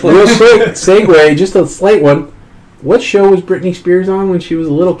white privilege. Real quick segue, just a slight one. What show was Britney Spears on when she was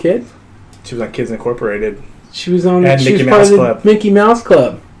a little kid? She was on Kids Incorporated. She was on Mickey Mouse Club. Mickey Mouse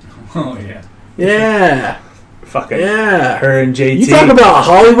Club. Oh yeah. Yeah. Fucking yeah. Her and JT. You talk about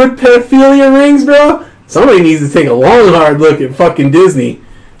Hollywood pedophilia rings, bro? Somebody needs to take a long, hard look at fucking Disney.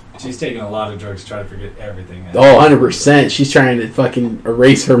 She's taking a lot of drugs to try to forget everything. Oh, 100%. She's trying to fucking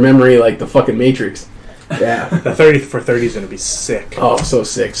erase her memory like the fucking Matrix. Yeah. The 30 for 30 is going to be sick. Oh, so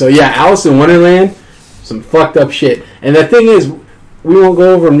sick. So, yeah, Alice in Wonderland, some fucked up shit. And the thing is, we won't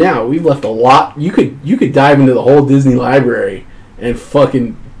go over them now. We've left a lot. You could dive into the whole Disney library and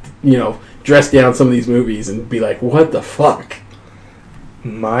fucking, dress down some of these movies and be like, what the fuck?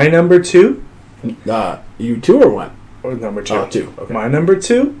 My number 2? You 2 or 1? Or number 2? Oh, 2. Okay. My number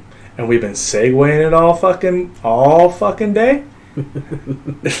 2, and we've been segueing it all fucking day.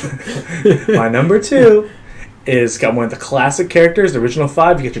 My number 2 is got one of the classic characters, the original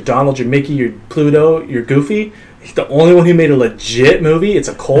 5. You get your Donald, your Mickey, your Pluto, your Goofy. He's the only one who made a legit movie. It's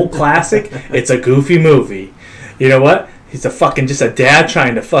a cult classic. It's a Goofy movie. You know what? He's just a dad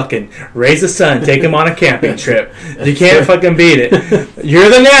trying to fucking raise a son, take him on a camping trip. You can't fucking beat it. You're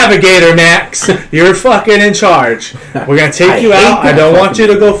the navigator, Max. You're fucking in charge. We're going to take you out. I don't want you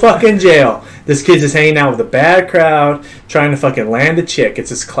to go fucking jail. This kid's just hanging out with a bad crowd, trying to fucking land a chick. It's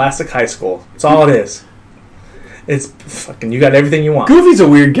this classic high school. That's all it is. It's fucking, you got everything you want. Goofy's a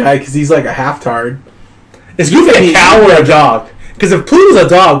weird guy because he's like a half-tard. Is Goofy a cow or a dog? Because if Pluto's a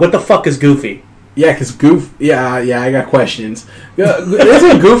dog, what the fuck is Goofy? Yeah, because Yeah, I got questions.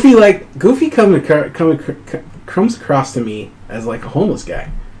 Isn't Goofy comes across to me as like a homeless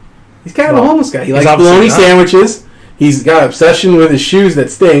guy? He's kind of a homeless guy. He likes bologna sandwiches. He's got obsession with his shoes that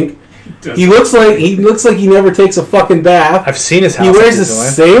stink. He looks like he never takes a fucking bath. I've seen his house. He wears the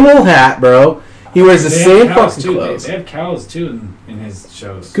same old hat, bro. He wears the same fucking clothes. They have cows too in his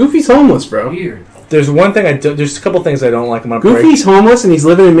shows. Goofy's homeless, bro. Weird. There's one thing there's a couple things I don't like about Goofy's homeless and he's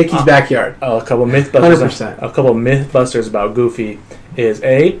living in Mickey's backyard. Oh, a couple mythbusters. 100%. A couple mythbusters about Goofy is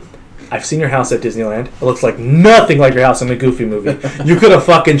I've seen your house at Disneyland. It looks like nothing like your house in the Goofy movie. You could have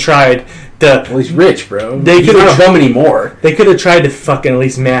fucking tried to. Well, he's rich, bro. He's not a bum anymore. They could have tried to fucking at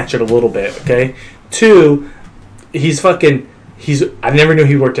least match it a little bit. Okay. 2, I never knew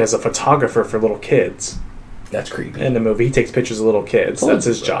he worked as a photographer for little kids. That's creepy. In the movie, he takes pictures of little kids. That's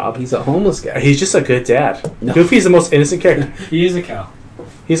his job. He's a homeless guy. He's just a good dad. No. Goofy's the most innocent character. He is a cow.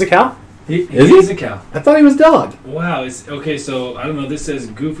 He's a cow? He is a cow. I thought he was dog. Wow. Okay, so, I don't know. This says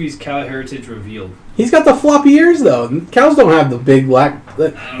Goofy's cow heritage revealed. He's got the floppy ears, though. Cows don't have the big black...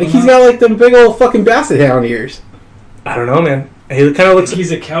 he's got, like, the big old fucking basset hound ears. I don't know, man. He kind of looks...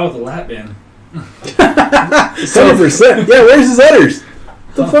 He's a cow with a lap band. 100%. Yeah, where's his udders?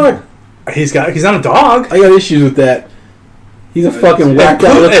 What the fuck? He's not a dog. I got issues with that. He's a fucking whacked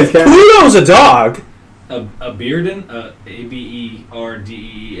out looking cat. Pluto's a dog. A Bearden,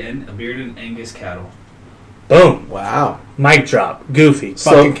 Aberdeen, a Bearden Angus cattle. Boom. Wow. Mic drop. Goofy.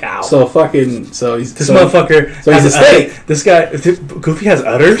 Fucking cow. So he's... This motherfucker... So he's a steak. This guy... Goofy has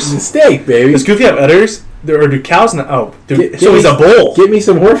udders? He's a steak, baby. Does Goofy have udders? Or do cows not... Oh. He's a bull. Get me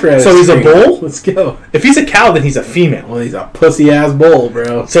some horseradish. So he's a bull? Let's go. If he's a cow, then he's a female. Well, he's a pussy-ass bull,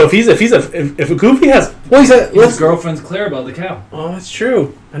 bro. So if Goofy has... Well, his girlfriend's Clarabelle the cow. Oh, that's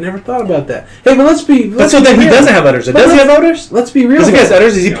true. I never thought about that. Hey, but let's be... But so then he doesn't have udders. Does he have udders? Let's be real. Does he have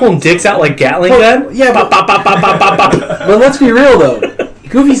udders? Is he pulling dicks out like Gatling gun? Yeah, but let's be real, though.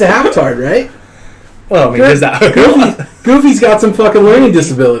 Goofy's a half-tard, right? Well, I mean, there's that. Goofy's got some fucking learning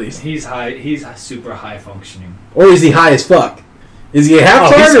disabilities. He's super high functioning. Or is he high as fuck? Is he a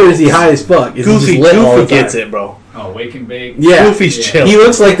half-tard or is he high as fuck? Goofy gets it, bro. Oh, wake and bake. Yeah. Goofy's chill. He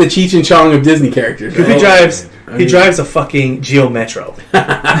looks like the Cheech and Chong of Disney characters. Goofy drives a fucking Geo Metro. You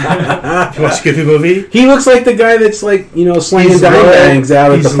watch a Goofy movie? He looks like the guy that's like, slinging dime bags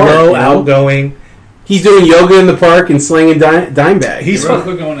out at the park. He's low, outgoing. He's doing yoga in the park and slinging dime bags. Real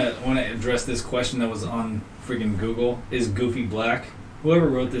quick, I want to address this question that was on freaking Google. Is Goofy black? Whoever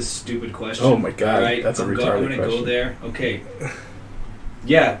wrote this stupid question. Oh my god, right? that's a retarded question. I'm going to go there. Okay.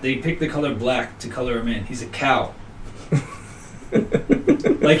 Yeah, they picked the color black to color him in. He's a cow.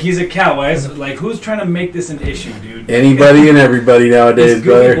 Like, he's a cow. Like, who's trying to make this an issue, dude? Anybody and everybody nowadays, is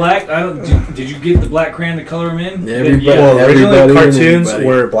Goofy black? Did you get the black crayon to color him in? Everybody, well, originally cartoons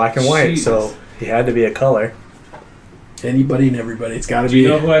were black and white, so he had to be a color. Anybody and everybody. It's got to be. Do you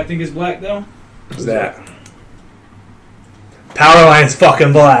know who I think is black, though? Who's that? Powerline's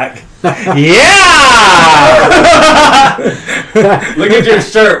fucking black. Yeah! Look at your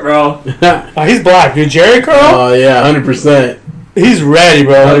shirt, bro. Oh, he's black, dude. Jerry Curl? Oh, yeah, 100%. He's ready,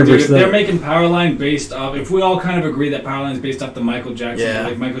 bro. 100%. Dude, if they're making Powerline based off... If we all kind of agree that Powerline is based off the Michael Jackson,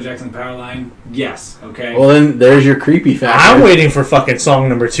 like Michael Jackson Powerline, yes, okay? Well, then there's your creepy factor. I'm waiting for fucking song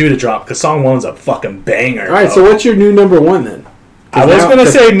number 2 to drop, because song 1's a fucking banger. All right, so what's your new number 1, then? I was going to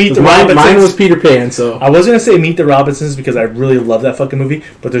say Meet the Robinsons. Mine was Peter Pan, so... I was going to say Meet the Robinsons because I really love that fucking movie,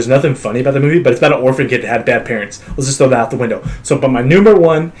 but there's nothing funny about the movie, but it's about an orphan kid that had bad parents. Let's just throw that out the window. So, but my number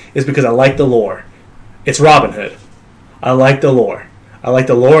 1 is because I like the lore. It's Robin Hood. I like the lore. I like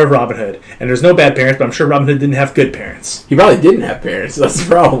the lore of Robin Hood. And there's no bad parents, but I'm sure Robin Hood didn't have good parents. He probably didn't have parents. That's the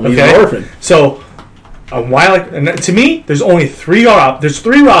problem. He's an orphan. So, to me, there's only 3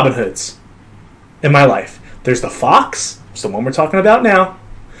 Robin Hoods in my life. There's the Fox. It's the one we're talking about now.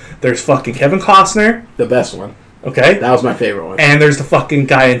 There's fucking Kevin Costner. The best one. Okay? That was my favorite one. And there's the fucking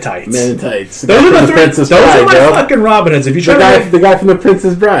guy in tights. Man in tights. Those are my fucking Robin Hoods. If you try the guy from The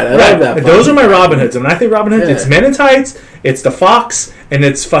Princess Bride. I love that. Those are my Robin Hoods. And when I think Robin Hoods, it's Men in Tights, it's the Fox, and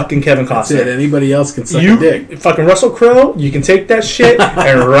it's fucking Kevin Costner. That's it. Anybody else can suck a dick. Fucking Russell Crowe, you can take that shit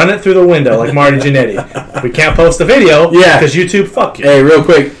and run it through the window like Marty Jannetty. We can't post the video because YouTube, fuck you. Hey, real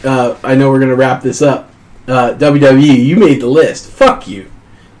quick, I know we're going to wrap this up. WWE, you made the list. Fuck you.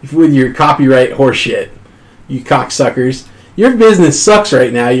 With your copyright horseshit. You cocksuckers. Your business sucks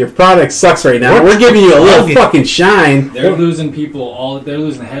right now. Your product sucks right now. We're giving you a little fucking shine. They're losing people. They're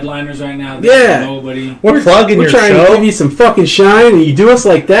losing headliners right now. Nobody. We're plugging your show. We're trying to give you some fucking shine, and you do us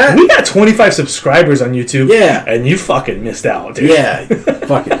like that? We got 25 subscribers on YouTube. Yeah. And you fucking missed out, dude. Yeah.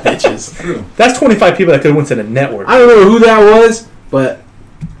 Fucking bitches. True. That's 25 people that could have went to the network. I don't know who that was, but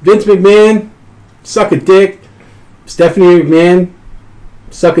Vince McMahon, suck a dick. Stephanie McMahon,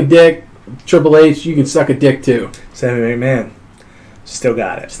 suck a dick. Triple H, you can suck a dick too. Stephanie McMahon. Still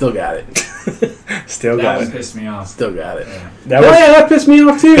got it. Still got it. Still got That it. pissed me off. Still got it. Yeah. That pissed me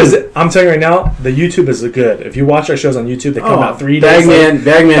off too. Because I'm telling you right now, the YouTube is good. If you watch our shows on YouTube, they come out 3 days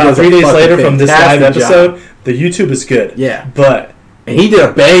Bagman about 3 days later from this live episode. Job. The YouTube is good. Yeah. But and he did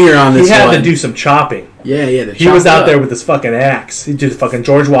a banger on this one. He had one. to do some chopping. Yeah. He was out there with his fucking axe. He did fucking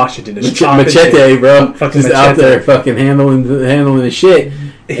George Washington. Machete, bro. Fucking just machete. out there fucking handling the shit.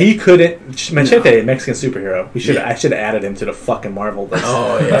 He couldn't. Machete, Mexican superhero. I should have added him to the fucking Marvel list.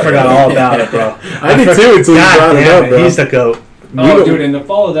 Oh yeah. I forgot all about it, bro. I did too until you brought it up, bro. He's the GOAT. Oh, dude, and to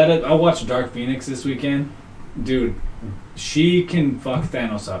follow that, I watched Dark Phoenix this weekend. Dude, she can fuck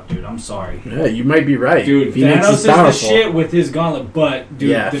Thanos up, dude. I'm sorry. Yeah, you might be right. Dude, Phoenix Thanos is is the powerful. shit with his gauntlet, but,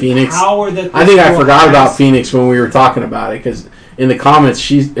 dude, the Phoenix. power that I think I forgot about has, Phoenix when we were talking about it, because in the comics,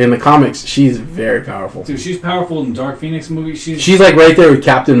 she's very powerful. Dude, she's powerful in Dark Phoenix movie. She's like right there with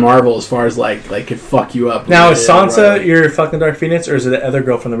Captain Marvel as far as like could fuck you up. Now, is Sansa your fucking Dark Phoenix, or is it the other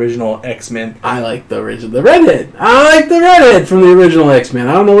girl from the original X-Men? I like the redhead. I like the redhead from the original X-Men.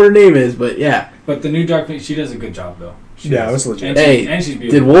 I don't know what her name is, but yeah. But the new Dark Phoenix, she does a good job, though. It was legit. And she's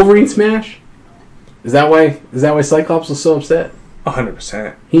beautiful. Did Wolverine smash? Is that why Cyclops was so upset?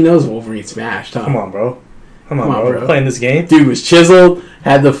 100%. He knows Wolverine smashed, huh? Come on, bro. Come on, bro. We're playing this game. Dude was chiseled,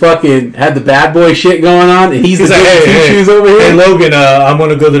 had the bad boy shit going on, and he's the like, hey, shoes over here. Hey, Logan, I'm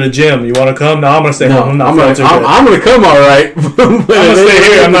gonna go to the gym. You want to come? No, I'm gonna stay home. I'm gonna come all right. I'm gonna stay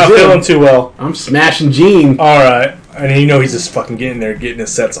here. I'm not feeling too well. I'm smashing Gene. All right, and he's just fucking getting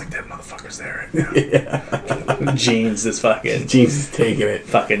his sets like that motherfucker's there right now. Yeah. Gene's Gene's taking it.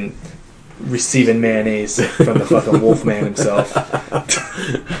 Fucking receiving mayonnaise from the fucking Wolfman himself.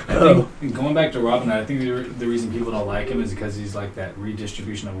 I think, going back to Robin Hood, I think the reason people don't like him is because he's like that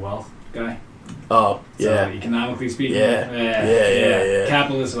redistribution of wealth guy. Oh, yeah. So economically speaking, yeah.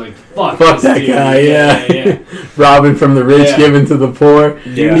 capitalists are like, fuck that dude. guy, yeah. Robbing from the rich, giving to the poor.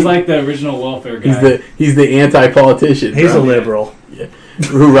 Dude, he's like the original welfare guy. He's the anti-politician. He's a liberal. Yeah.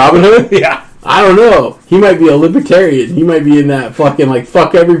 Who, Robin Hood? Yeah. I don't know. He might be a libertarian. He might be in that fucking like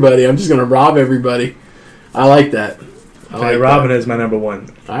fuck everybody. I'm just gonna rob everybody. I like that. Robin Hood is my number one.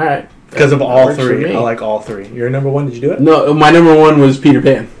 All right. Because of all three. I like all three. Your number one? Did you do it? No, my number one was Peter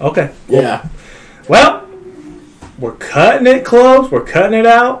Pan. Okay. Cool. Yeah. Well, we're cutting it close. We're cutting it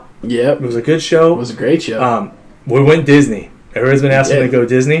out. Yep. It was a good show. It was a great show. We went Disney. Everybody's been asking me to go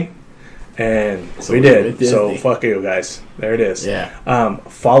Disney. And so we did. So fuck you guys. There it is. Yeah.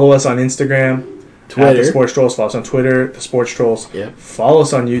 Follow us on Instagram, Twitter. The Sports Trolls. Follow us on Twitter, The Sports Trolls. Yeah. Follow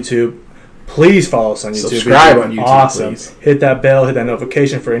us on YouTube. Please follow us on YouTube. Subscribe on YouTube, awesome. Please. Hit that bell. Hit that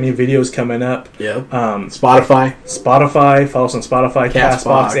notification for any videos coming up. Yep. Spotify. Follow us on Spotify,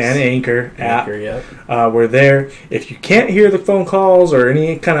 Castbox, and Anchor app. Yep. We're there. If you can't hear the phone calls or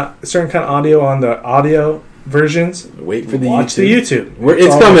any certain kind of audio on the audio versions, wait for the watch the YouTube.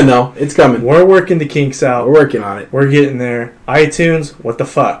 It's coming though. It's coming. We're working the kinks out. We're working on it. We're getting there. iTunes, what the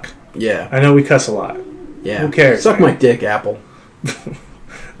fuck? Yeah. I know we cuss a lot. Yeah. Who cares? Suck my dick, Apple.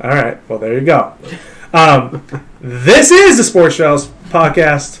 All right. Well, there you go. This is the Sports Trolls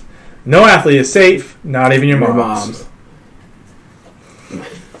podcast. No athlete is safe. Not even your mom's.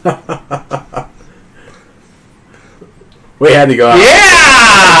 We had to go out.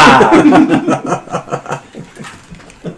 Yeah!